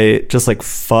and white, just like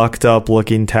fucked up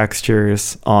looking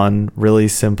textures on really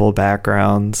simple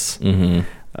backgrounds. Mm-hmm.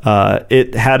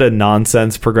 It had a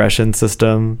nonsense progression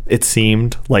system. It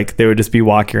seemed like they would just be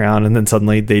walking around and then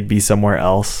suddenly they'd be somewhere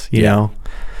else, you know?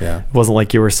 Yeah. It wasn't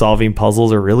like you were solving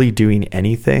puzzles or really doing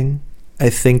anything. I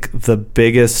think the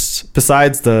biggest,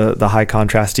 besides the high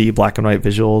contrasty black and white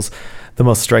visuals, the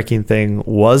most striking thing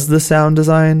was the sound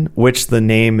design, which the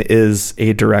name is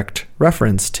a direct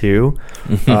reference to.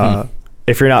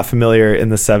 If you're not familiar, in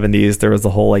the 70s, there was the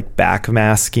whole like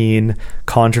backmasking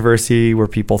controversy where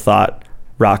people thought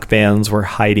rock bands were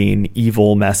hiding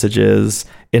evil messages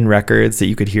in records that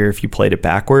you could hear if you played it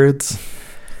backwards.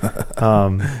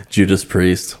 Judas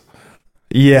Priest.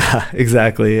 Yeah,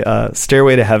 exactly.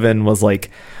 Stairway to Heaven was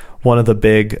like one of the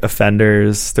big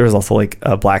offenders. There was also like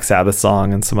a Black Sabbath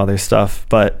song and some other stuff.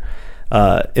 But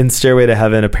in Stairway to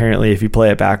Heaven, apparently, if you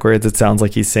play it backwards, it sounds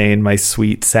like he's saying, "My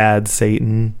sweet, sad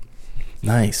Satan."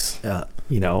 Nice.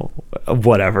 You know,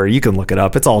 whatever. You can look it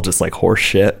up. It's all just like horse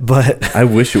shit. But I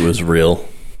wish it was real.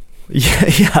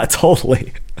 Yeah,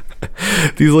 totally.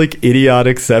 These like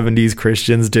idiotic 70s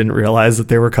Christians didn't realize that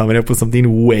they were coming up with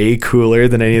something way cooler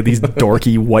than any of these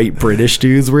dorky white British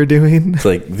dudes were doing. It's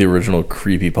like the original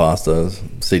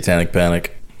creepypasta, Satanic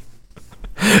Panic.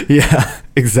 Yeah,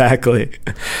 exactly.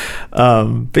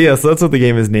 But yeah, so that's what the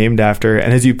game is named after.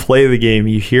 And as you play the game,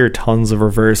 you hear tons of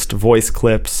reversed voice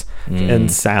clips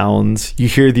and sounds. You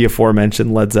hear the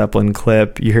aforementioned Led Zeppelin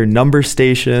clip. You hear number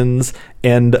stations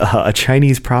and a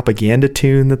Chinese propaganda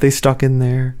tune that they stuck in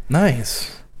there.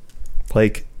 Nice.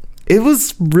 Like, it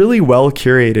was really well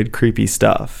curated, creepy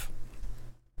stuff.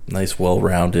 Nice,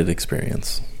 well-rounded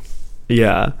experience.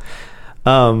 Yeah.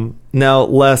 Now,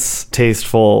 less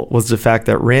tasteful was the fact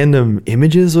that random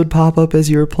images would pop up as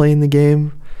you were playing the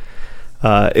game.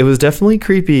 It was definitely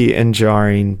creepy and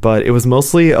jarring, but it was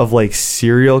mostly of like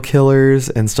serial killers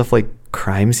and stuff like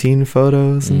crime scene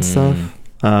photos and stuff.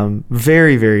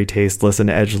 Very, very tasteless and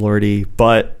edgelordy,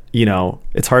 but you know,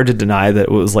 it's hard to deny that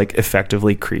it was like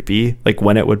effectively creepy. Like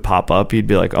when it would pop up, you'd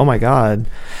be like, oh my God.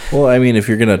 Well, I mean, if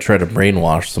you're going to try to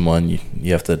brainwash someone,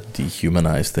 you have to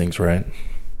dehumanize things, right?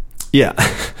 Yeah,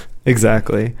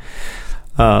 exactly.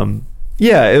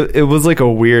 Yeah, it was like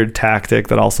a weird tactic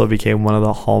that also became one of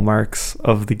the hallmarks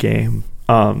of the game.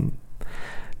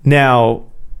 Now,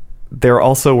 there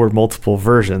also were multiple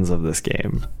versions of this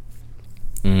game.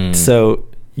 So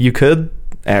you could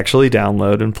actually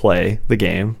download and play the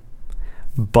game,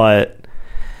 and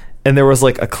there was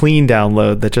like a clean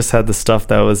download that just had the stuff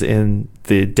that was in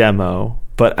the demo.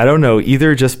 But I don't know,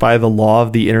 either just by the law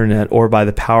of the internet or by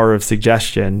the power of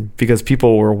suggestion, because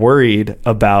people were worried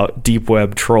about deep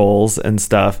web trolls and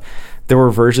stuff, there were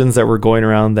versions that were going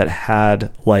around that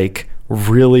had like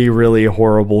really, really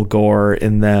horrible gore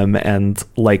in them and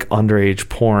like underage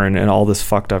porn and all this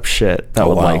fucked up shit that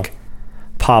would like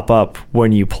pop up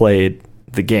when you played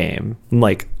the game. And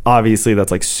like, obviously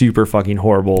that's like super fucking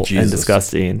horrible and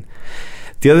disgusting.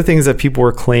 The other thing is that people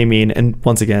were claiming, and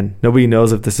once again, nobody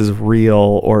knows if this is real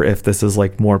or if this is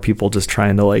like more people just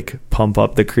trying to like pump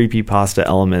up the creepypasta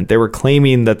element. They were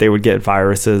claiming that they would get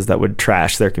viruses that would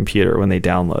trash their computer when they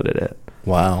downloaded it.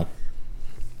 Wow.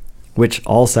 Which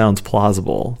all sounds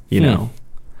plausible, you know.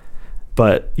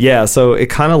 But yeah, so it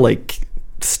kind of like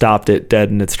stopped it dead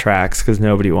in its tracks because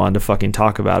nobody wanted to fucking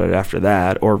talk about it after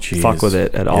that or fuck with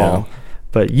it at all.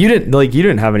 But you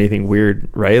didn't have anything weird,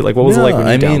 right? Like, what was it like when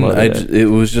you downloaded it? It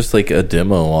was just like a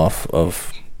demo off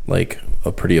of like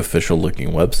a pretty official looking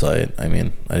website. I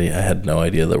mean, I had no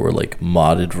idea there were like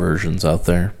modded versions out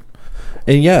there.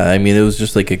 And yeah, I mean, it was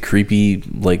just like a creepy,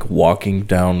 like walking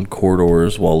down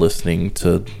corridors while listening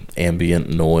to ambient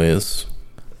noise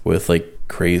with like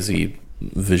crazy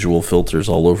visual filters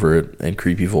all over it and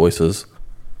creepy voices.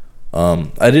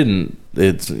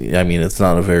 It's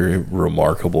not a very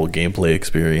remarkable gameplay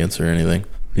experience or anything.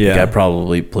 Yeah. Like, I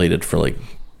probably played it for like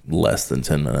less than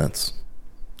 10 minutes.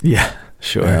 Yeah,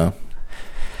 sure.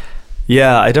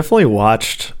 Yeah, I definitely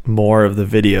watched more of the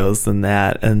videos than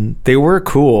that, and they were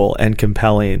cool and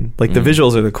compelling. Like, the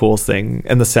visuals are the coolest thing,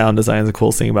 and the sound design is the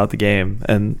coolest thing about the game.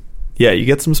 And yeah, you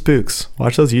get some spooks.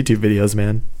 Watch those YouTube videos,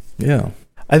 man. Yeah.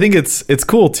 I think it's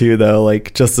cool too, though,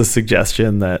 like just the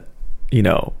suggestion that, you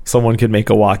know, someone could make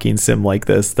a walking sim like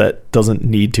this that doesn't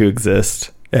need to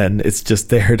exist, and it's just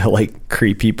there to like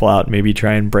creep people out, maybe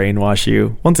try and brainwash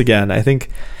you. Once again, I think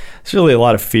there's really a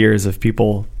lot of fears of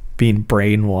people being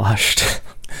brainwashed.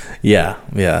 Yeah,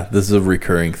 this is a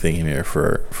recurring theme here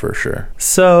for sure.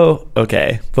 So,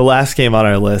 okay, the last game on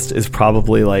our list is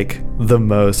probably like the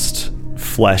most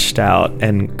fleshed out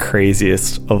and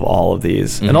craziest of all of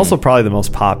these, and also probably the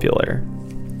most popular.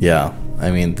 Yeah, I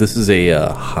mean, this is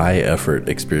a high effort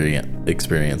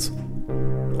experience.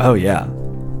 Oh yeah,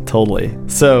 totally.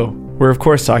 So we're of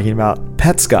course talking about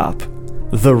Petscop,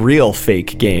 the real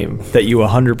fake game that you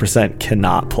 100%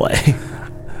 cannot play.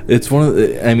 It's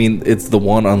it's the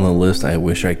one on the list I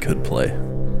wish I could play.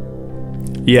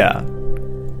 Yeah,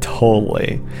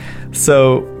 totally.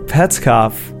 So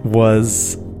Petscop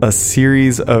was a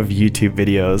series of YouTube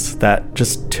videos that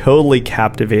just totally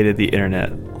captivated the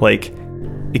internet. Like,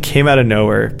 it came out of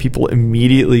nowhere. People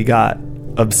immediately got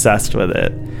obsessed with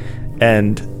it,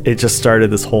 and it just started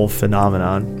this whole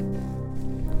phenomenon.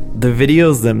 The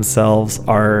videos themselves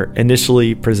are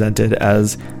initially presented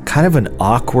as kind of an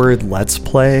awkward let's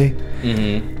play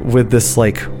with this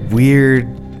like weird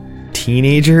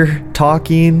teenager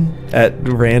talking at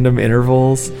random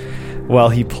intervals while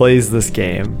he plays this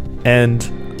game. And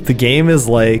the game is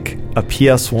like a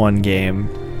PS1 game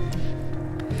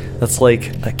that's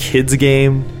like a kid's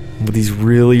game with these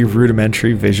really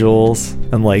rudimentary visuals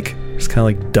and like just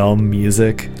kind of like dumb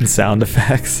music and sound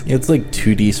effects. It's like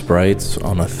 2D sprites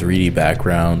on a 3D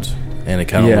background, and it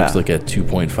kind of looks like a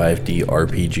 2.5D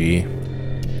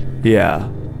RPG. Yeah,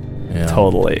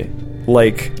 totally.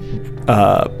 Like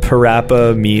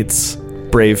Parappa meets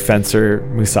Brave Fencer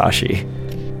Musashi.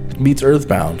 Meets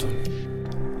Earthbound.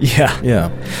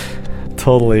 Yeah,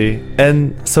 totally.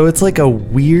 And so it's like a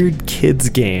weird kids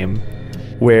game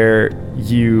where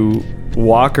you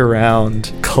walk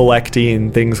around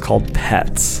collecting things called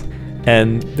pets,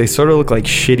 and they sort of look like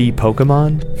shitty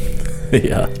Pokemon.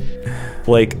 Yeah,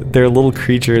 like they're little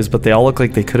creatures, but they all look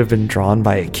like they could have been drawn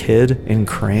by a kid in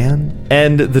crayon.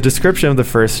 And the description of the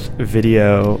first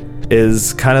video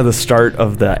is kind of the start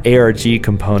of the ARG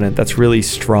component that's really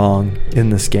strong in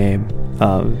this game.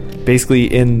 Basically,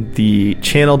 in the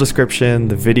channel description,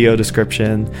 the video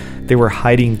description, they were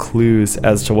hiding clues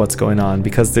as to what's going on,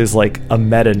 because there's like a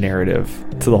meta narrative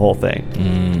to the whole thing,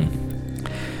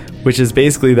 which is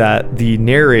basically that the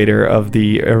narrator of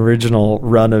the original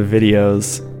run of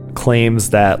videos claims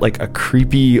that like a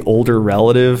creepy older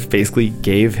relative basically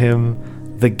gave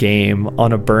him the game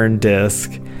on a burned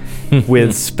disc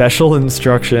with special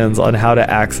instructions on how to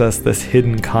access this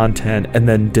hidden content and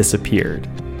then disappeared.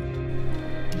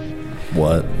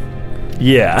 What?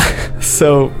 Yeah.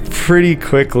 So pretty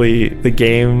quickly the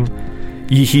game,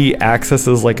 he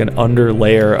accesses like an under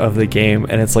layer of the game,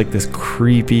 and it's like this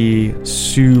creepy,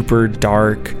 super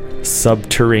dark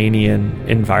subterranean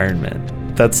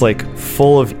environment that's like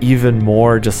full of even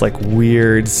more just like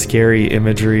weird, scary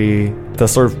imagery. The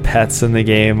sort of pets in the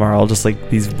game are all just like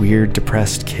these weird,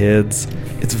 depressed kids.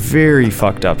 It's very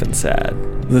fucked up and sad.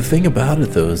 The thing about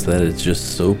it though is that it's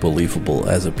just so believable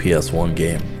as a PS1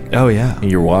 game. Oh yeah.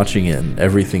 And you're watching it and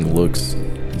everything looks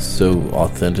so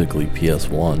authentically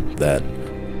PS1 that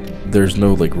there's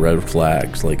no like red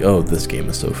flags like, oh, this game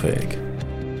is so fake.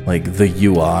 Like the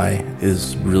UI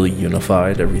is really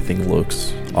unified. Everything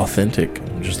looks authentic,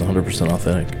 just 100%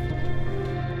 authentic.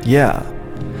 Yeah,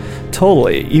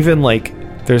 totally. Even like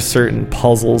there's certain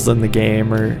puzzles in the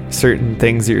game or certain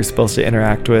things that you're supposed to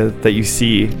interact with that you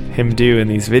see him do in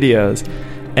these videos,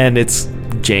 and it's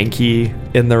janky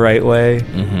in the right way.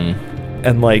 Mm-hmm.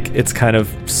 And like it's kind of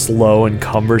slow and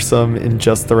cumbersome in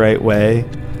just the right way.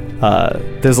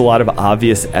 There's a lot of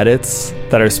obvious edits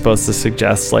that are supposed to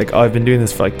suggest like, oh, I've been doing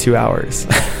this for like 2 hours.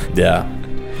 Yeah,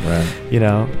 right. You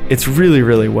know, it's really,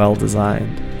 really well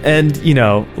designed. And, you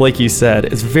know, like you said,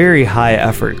 it's very high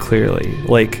effort, clearly.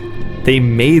 Like, they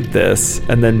made this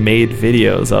and then made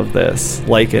videos of this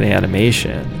like an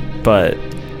animation. But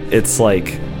it's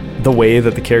like the way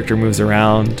that the character moves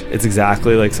around, it's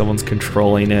exactly like someone's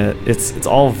controlling it. It's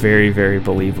all very, very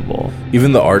believable.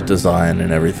 Even the art design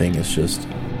and everything is just...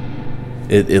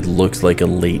 It looks like a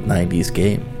late 90s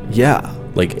game. Yeah.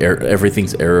 Like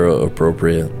everything's era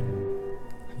appropriate.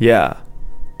 Yeah,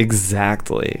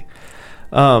 exactly.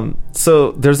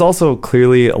 So there's also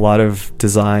clearly a lot of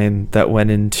design that went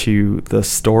into the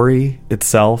story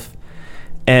itself.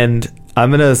 And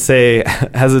I'm going to say,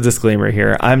 as a disclaimer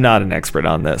here, I'm not an expert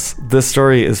on this. This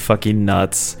story is fucking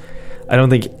nuts. I don't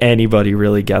think anybody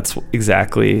really gets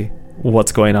exactly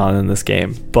what's going on in this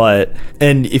game.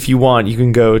 And if you want, you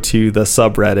can go to the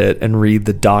subreddit and read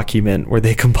the document where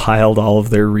they compiled all of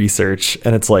their research,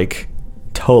 and it's like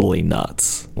totally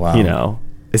nuts. Wow. You know,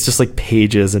 it's just like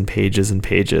pages and pages and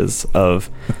pages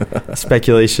of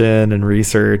speculation and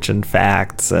research and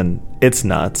facts, and it's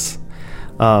nuts.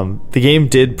 The game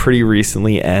did pretty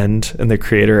recently end, and the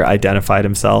creator identified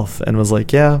himself and was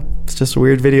like, yeah, it's just a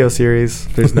weird video series.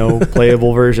 There's no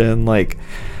playable version. Like,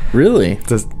 really?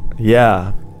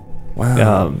 Yeah.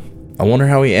 Wow. I wonder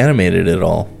how he animated it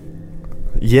all.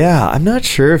 Yeah, I'm not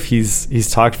sure if he's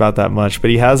talked about that much,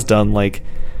 but he has done like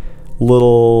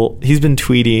he's been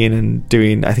tweeting and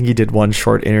doing, I think he did one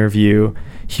short interview.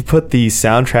 He put the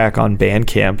soundtrack on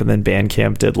Bandcamp, and then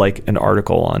Bandcamp did like an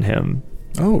article on him.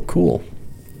 Oh, cool.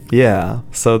 Yeah.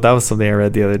 So that was something I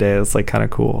read the other day. It's like kind of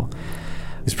cool.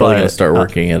 He's probably going to start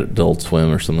working at Adult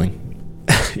Swim or something.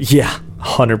 Yeah,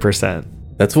 100%.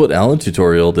 That's what Alan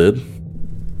Tutorial did.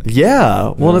 Yeah.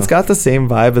 Well, it's got the same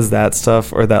vibe as that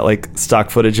stuff, or that like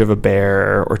stock footage of a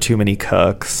bear or Too Many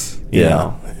Cooks. You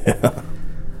know? Yeah.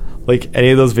 Like any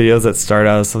of those videos that start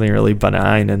out as something really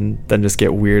benign and then just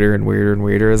get weirder and weirder and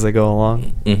weirder as they go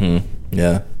along. Mm-hmm.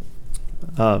 Yeah.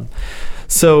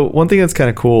 So one thing that's kind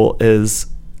of cool is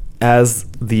as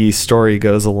the story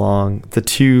goes along,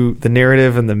 the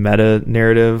narrative and the meta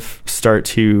narrative start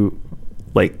to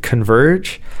like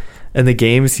converge. And the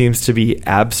game seems to be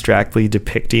abstractly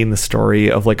depicting the story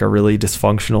of like a really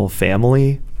dysfunctional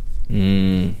family.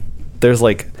 There's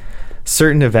like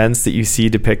certain events that you see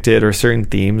depicted or certain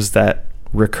themes that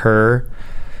recur.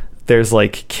 There's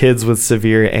like kids with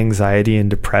severe anxiety and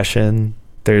depression.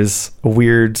 There's a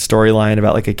weird storyline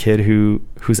about like a kid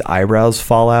whose eyebrows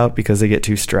fall out because they get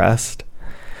too stressed.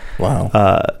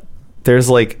 Wow.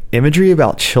 There's like imagery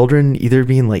about children either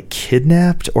being like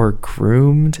kidnapped or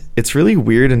groomed. It's really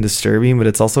weird and disturbing, but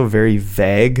it's also very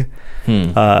vague.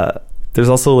 There's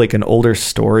also like an older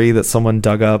story that someone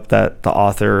dug up that the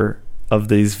author of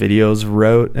these videos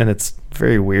wrote, and it's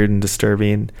very weird and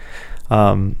disturbing.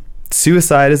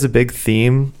 Suicide is a big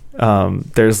theme.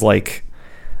 There's like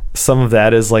some of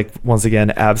that is like, once again,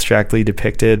 abstractly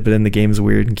depicted, but in the game's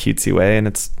weird and cutesy way, and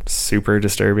it's super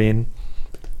disturbing.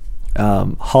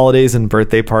 Holidays and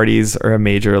birthday parties are a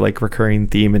major like recurring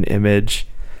theme and image.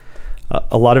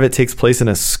 A lot of it takes place in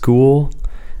a school,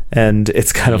 and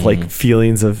it's kind of like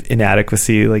feelings of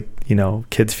inadequacy, like, you know,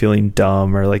 kids feeling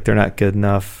dumb or like they're not good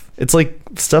enough. It's like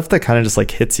stuff that kind of just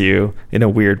like hits you in a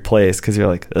weird place because you're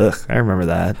like, ugh, I remember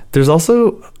that. There's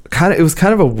also it was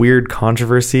kind of a weird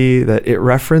controversy that it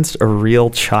referenced a real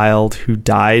child who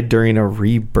died during a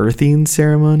rebirthing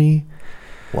ceremony.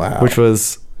 Wow. Which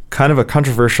was kind of a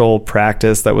controversial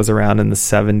practice that was around in the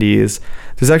 70s.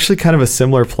 There's actually kind of a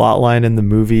similar plot line in the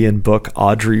movie and book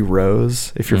Audrey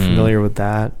Rose, if you're familiar with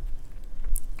that.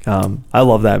 I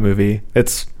love that movie.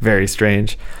 It's very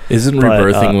strange. Isn't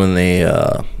rebirthing when they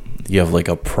you have like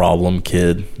a problem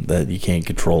kid that you can't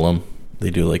control them?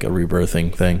 They do like a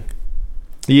rebirthing thing.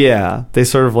 Yeah, they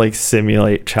sort of like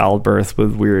simulate childbirth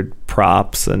with weird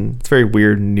props, and it's very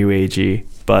weird and new agey.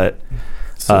 But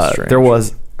there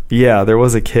was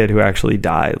a kid who actually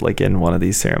died like in one of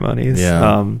these ceremonies.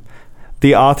 Yeah.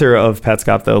 The author of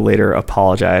Petscop, though, later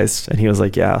apologized, and he was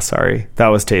like, yeah, sorry, that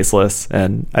was tasteless,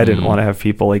 and I didn't want to have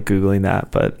people like Googling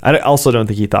that, but I also don't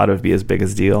think he thought it would be as big a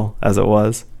deal as it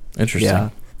was. Interesting. Yeah.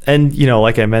 And,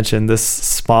 like I mentioned, this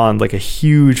spawned like a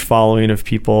huge following of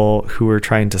people who were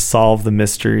trying to solve the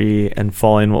mystery and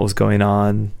following what was going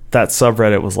on. That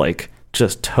subreddit was like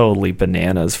just totally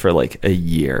bananas for like a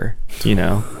year,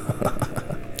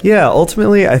 Yeah,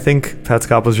 ultimately, I think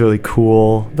Petscop was really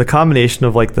cool. The combination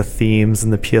of like the themes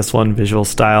and the PS1 visual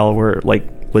style were like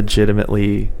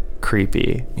legitimately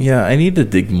creepy. Yeah, I need to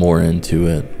dig more into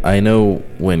it. I know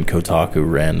when Kotaku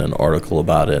ran an article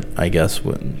about it, I guess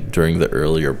during the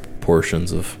earlier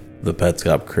portions of the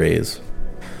Petscop craze.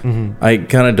 I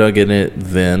kind of dug in it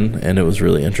then, and it was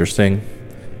really interesting.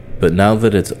 But now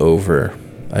that it's over,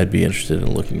 I'd be interested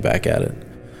in looking back at it.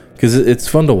 Because it's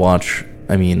fun to watch.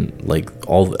 I mean, like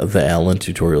all the Alan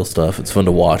tutorial stuff, it's fun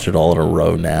to watch it all in a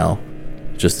row now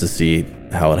just to see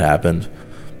how it happened.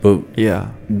 But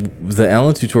yeah, the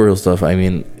Alan tutorial stuff, I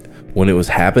mean, when it was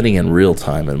happening in real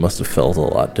time, it must have felt a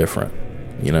lot different,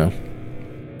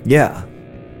 Yeah,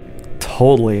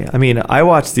 totally. I mean, I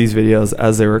watched these videos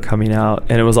as they were coming out,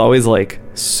 and it was always like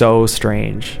so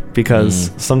strange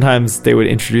because sometimes they would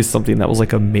introduce something that was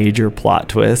like a major plot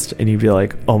twist, and you'd be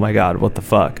like, oh my God, what the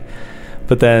fuck?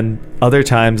 But then other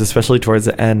times, especially towards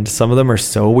the end, some of them are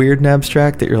so weird and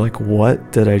abstract that you're like,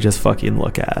 what did I just fucking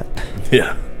look at?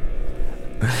 Yeah.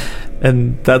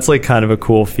 And that's like kind of a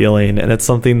cool feeling. And it's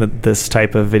something that this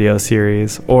type of video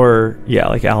series or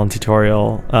like Alan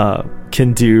Tutorial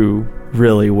can do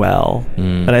really well.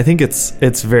 And I think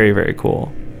it's very, very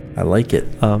cool. I like it.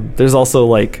 There's also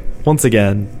like, once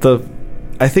again,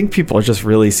 I think people are just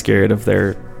really scared of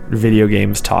their video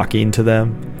games talking to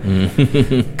them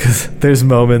because there's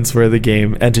moments where the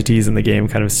game entities in the game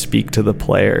kind of speak to the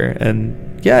player,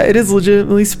 and yeah, it is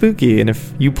legitimately spooky. And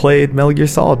if you played Metal Gear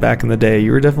Solid back in the day,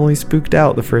 you were definitely spooked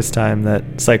out the first time that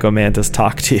Psycho Mantis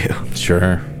talked to you.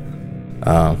 Sure.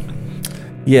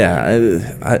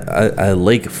 Yeah, I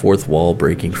like fourth wall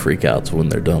breaking freakouts when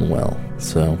they're done well.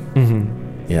 So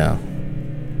yeah,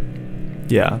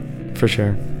 for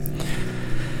sure.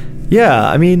 Yeah,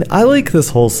 I mean, I like this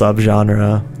whole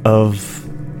subgenre of,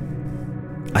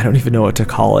 I don't even know what to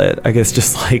call it. I guess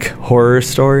just like horror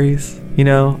stories,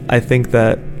 I think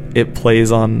that it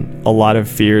plays on a lot of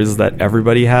fears that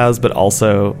everybody has, but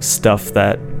also stuff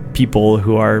that people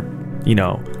who are,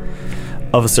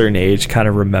 of a certain age kind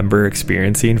of remember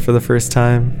experiencing for the first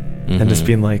time and just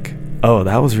being like, oh,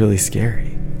 that was really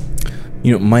scary.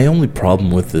 My only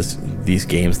problem with these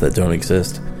games that don't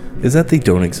exist is that they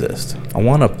don't exist. I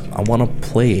want to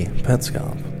play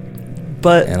Petscop,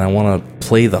 and I want to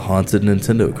play the haunted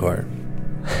Nintendo cart.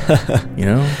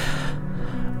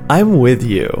 I'm with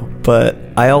you, but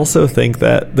I also think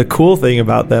that the cool thing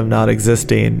about them not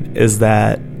existing is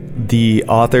that the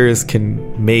authors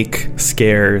can make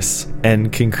scares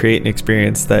and can create an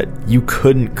experience that you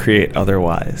couldn't create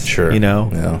otherwise. Sure.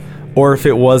 Yeah. Or if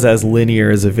it was as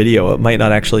linear as a video, it might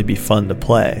not actually be fun to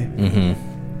play.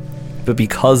 But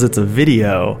because it's a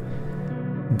video,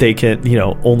 they can,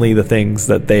 only the things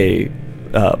that they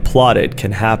plotted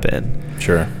can happen.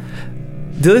 Sure.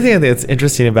 The other thing I think that's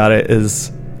interesting about it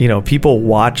is, people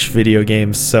watch video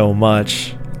games so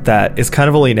much that it's kind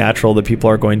of only natural that people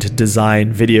are going to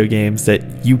design video games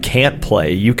that you can't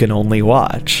play, you can only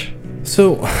watch.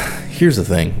 So, here's the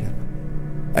thing.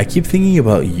 I keep thinking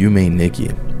about Yume Nikki,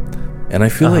 and I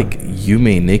feel like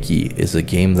Yume Nikki is a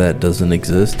game that doesn't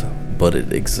exist, but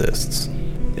it exists.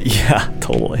 Yeah,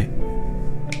 totally.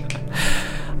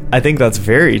 I think that's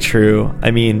very true.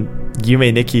 I mean,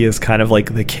 Yume Nikki is kind of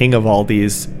like the king of all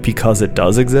these because it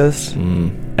does exist,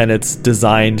 and it's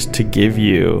designed to give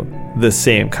you the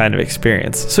same kind of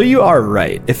experience. So you are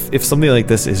right. If something like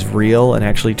this is real and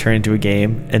actually turned into a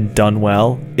game and done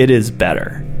well, it is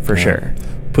better, for sure.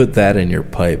 Put that in your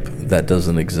pipe that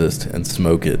doesn't exist and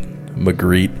smoke it.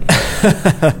 Magritte.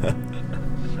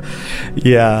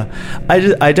 Yeah,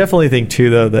 I definitely think too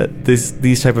though that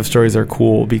these type of stories are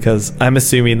cool because I'm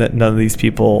assuming that none of these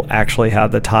people actually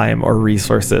had the time or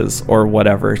resources or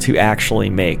whatever to actually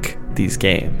make these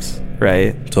games,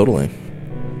 right? Totally.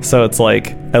 So it's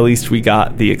like at least we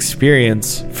got the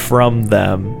experience from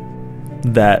them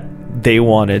that they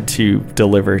wanted to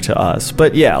deliver to us.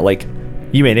 But yeah, like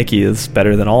Yume Nikki is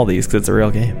better than all these because it's a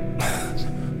real game.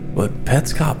 But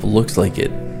Petscop looks like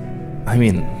it. I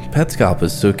mean, Petscop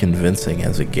is so convincing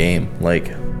as a game. Like,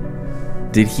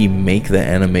 did he make the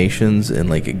animations in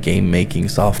like a game making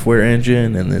software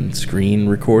engine and then screen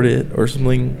record it or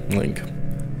something? Like,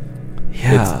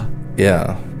 Yeah.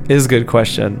 yeah. It is a good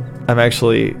question. I'm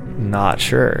actually not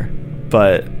sure.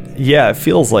 But yeah, it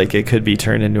feels like it could be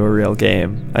turned into a real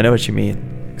game. I know what you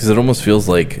mean. Because it almost feels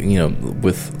like, you know,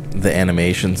 with the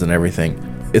animations and everything,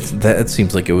 it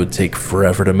seems like it would take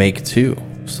forever to make too.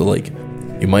 So like,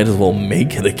 you might as well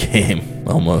make it a game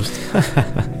almost.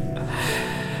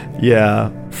 Yeah,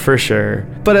 for sure.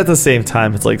 But at the same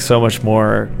time, it's like so much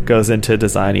more goes into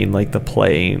designing like the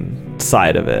playing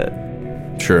side of it.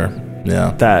 Sure.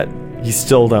 Yeah. That you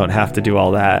still don't have to do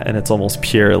all that, and it's almost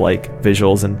pure like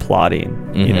visuals and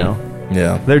plotting, you know?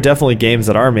 Yeah. There are definitely games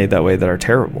that are made that way that are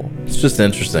terrible. It's just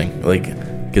interesting. Like,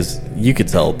 because you could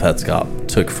tell Petscop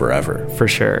took forever. For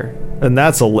sure. And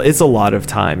it's a lot of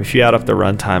time. If you add up the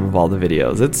runtime of all the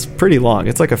videos, it's pretty long.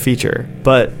 It's like a feature.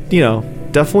 But, you know,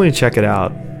 definitely check it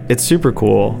out. It's super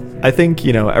cool. I think,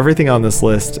 you know, everything on this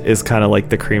list is kind of like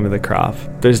the cream of the crop.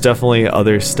 There's definitely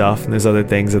other stuff and there's other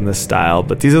things in this style,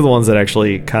 but these are the ones that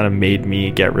actually kind of made me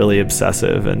get really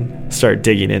obsessive and start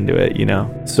digging into it, you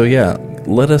know? So yeah,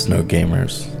 let us know,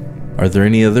 gamers. Are there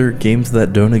any other games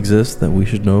that don't exist that we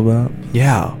should know about?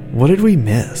 Yeah, what did we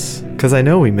miss? Because I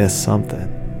know we missed something.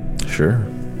 Sure,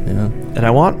 yeah. And I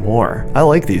want more. I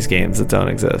like these games that don't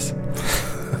exist.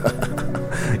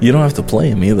 You don't have to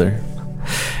play them either.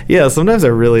 Yeah, sometimes I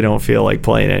really don't feel like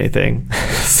playing anything.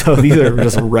 So these are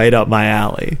just right up my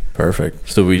alley. Perfect.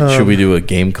 So should we do a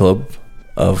game club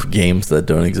of games that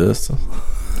don't exist?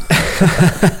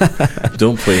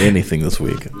 Don't play anything this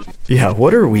week. Yeah,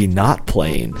 what are we not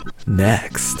playing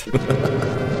next?